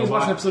about as the funny as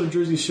watching an robot. episode of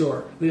Jersey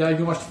Shore. Yeah, you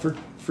can watch it for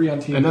free on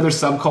TV. Another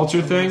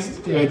subculture thing.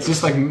 Yeah. It's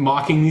just like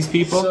mocking these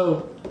people.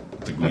 So,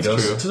 The That's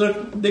Guidos. true. so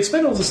the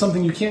Expendables is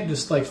something you can't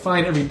just like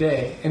find every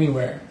day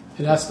anywhere.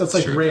 That's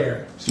like Sure.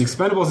 rare. The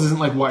Expendables isn't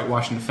like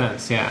whitewashing the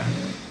fence. Yeah,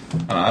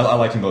 I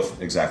like them both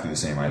exactly the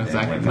same. I think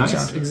Exactly. when it comes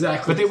Nice. down to it.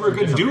 Exactly. but they were a good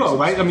different duo, reasons.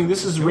 right? I mean,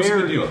 this is was a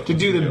rare good duo. to It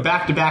do was a the good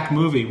back-to-back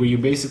movie where you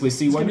basically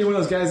see He's one. gonna be one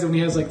of those guys that when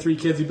he has like 3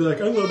 kids, he'd be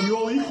like, "I love you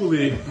all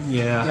equally."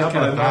 Yeah, That how kind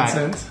about of that?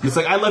 nonsense. It's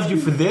like I love you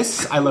for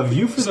this, I love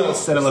you for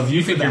this, and I love you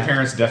You for think that. your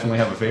parents definitely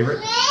have a favorite?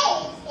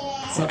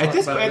 At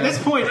this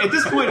point,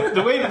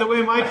 the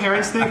way my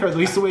parents think, or at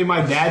least the way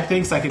my dad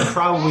thinks, I can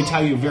probably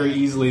tell you very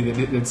easily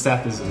that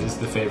Seth is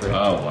the favorite.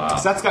 Oh, wow.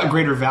 Seth's got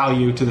greater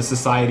value to the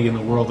society and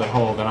the world at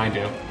whole than I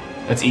do.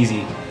 That's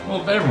easy.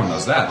 Well, everyone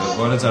knows that. But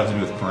what does that have to do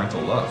with parental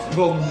love?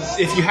 Well,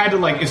 if you had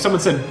to if someone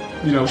said,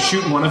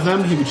 shoot one of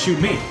them, he would shoot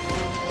me.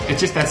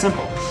 It's just that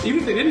simple. Even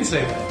if they didn't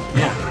say that.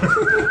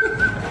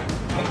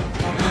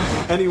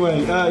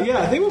 Anyway,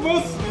 yeah, they were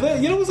both. I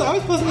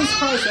was pleasantly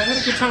surprised. I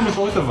had a good time with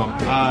both of them.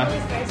 Those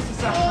guys to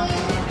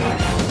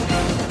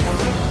suck.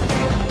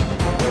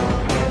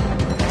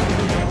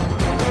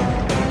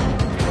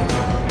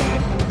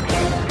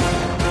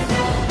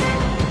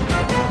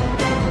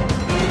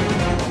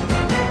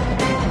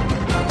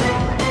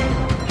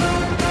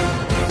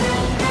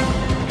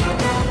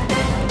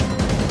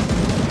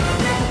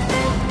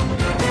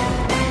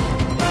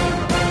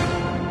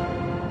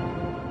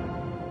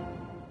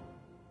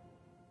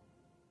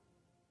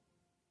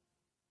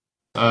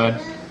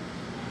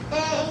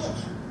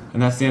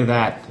 And that's the end of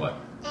that. What?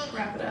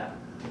 Wrap it up.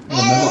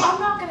 I'm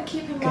not going to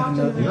keep him locked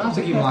in the You don't have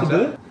to keep him locked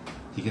up.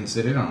 He can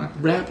sit in on it.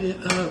 Wrap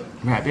it up.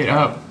 Wrap it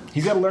up.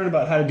 He's got to learn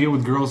about how to deal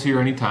with girls here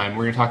anytime.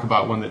 We're going to talk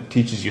about one that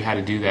teaches you how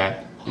to do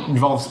that. It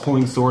involves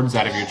pulling swords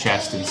out of your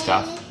chest and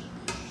stuff.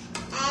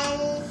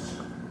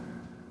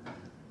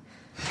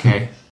 Okay.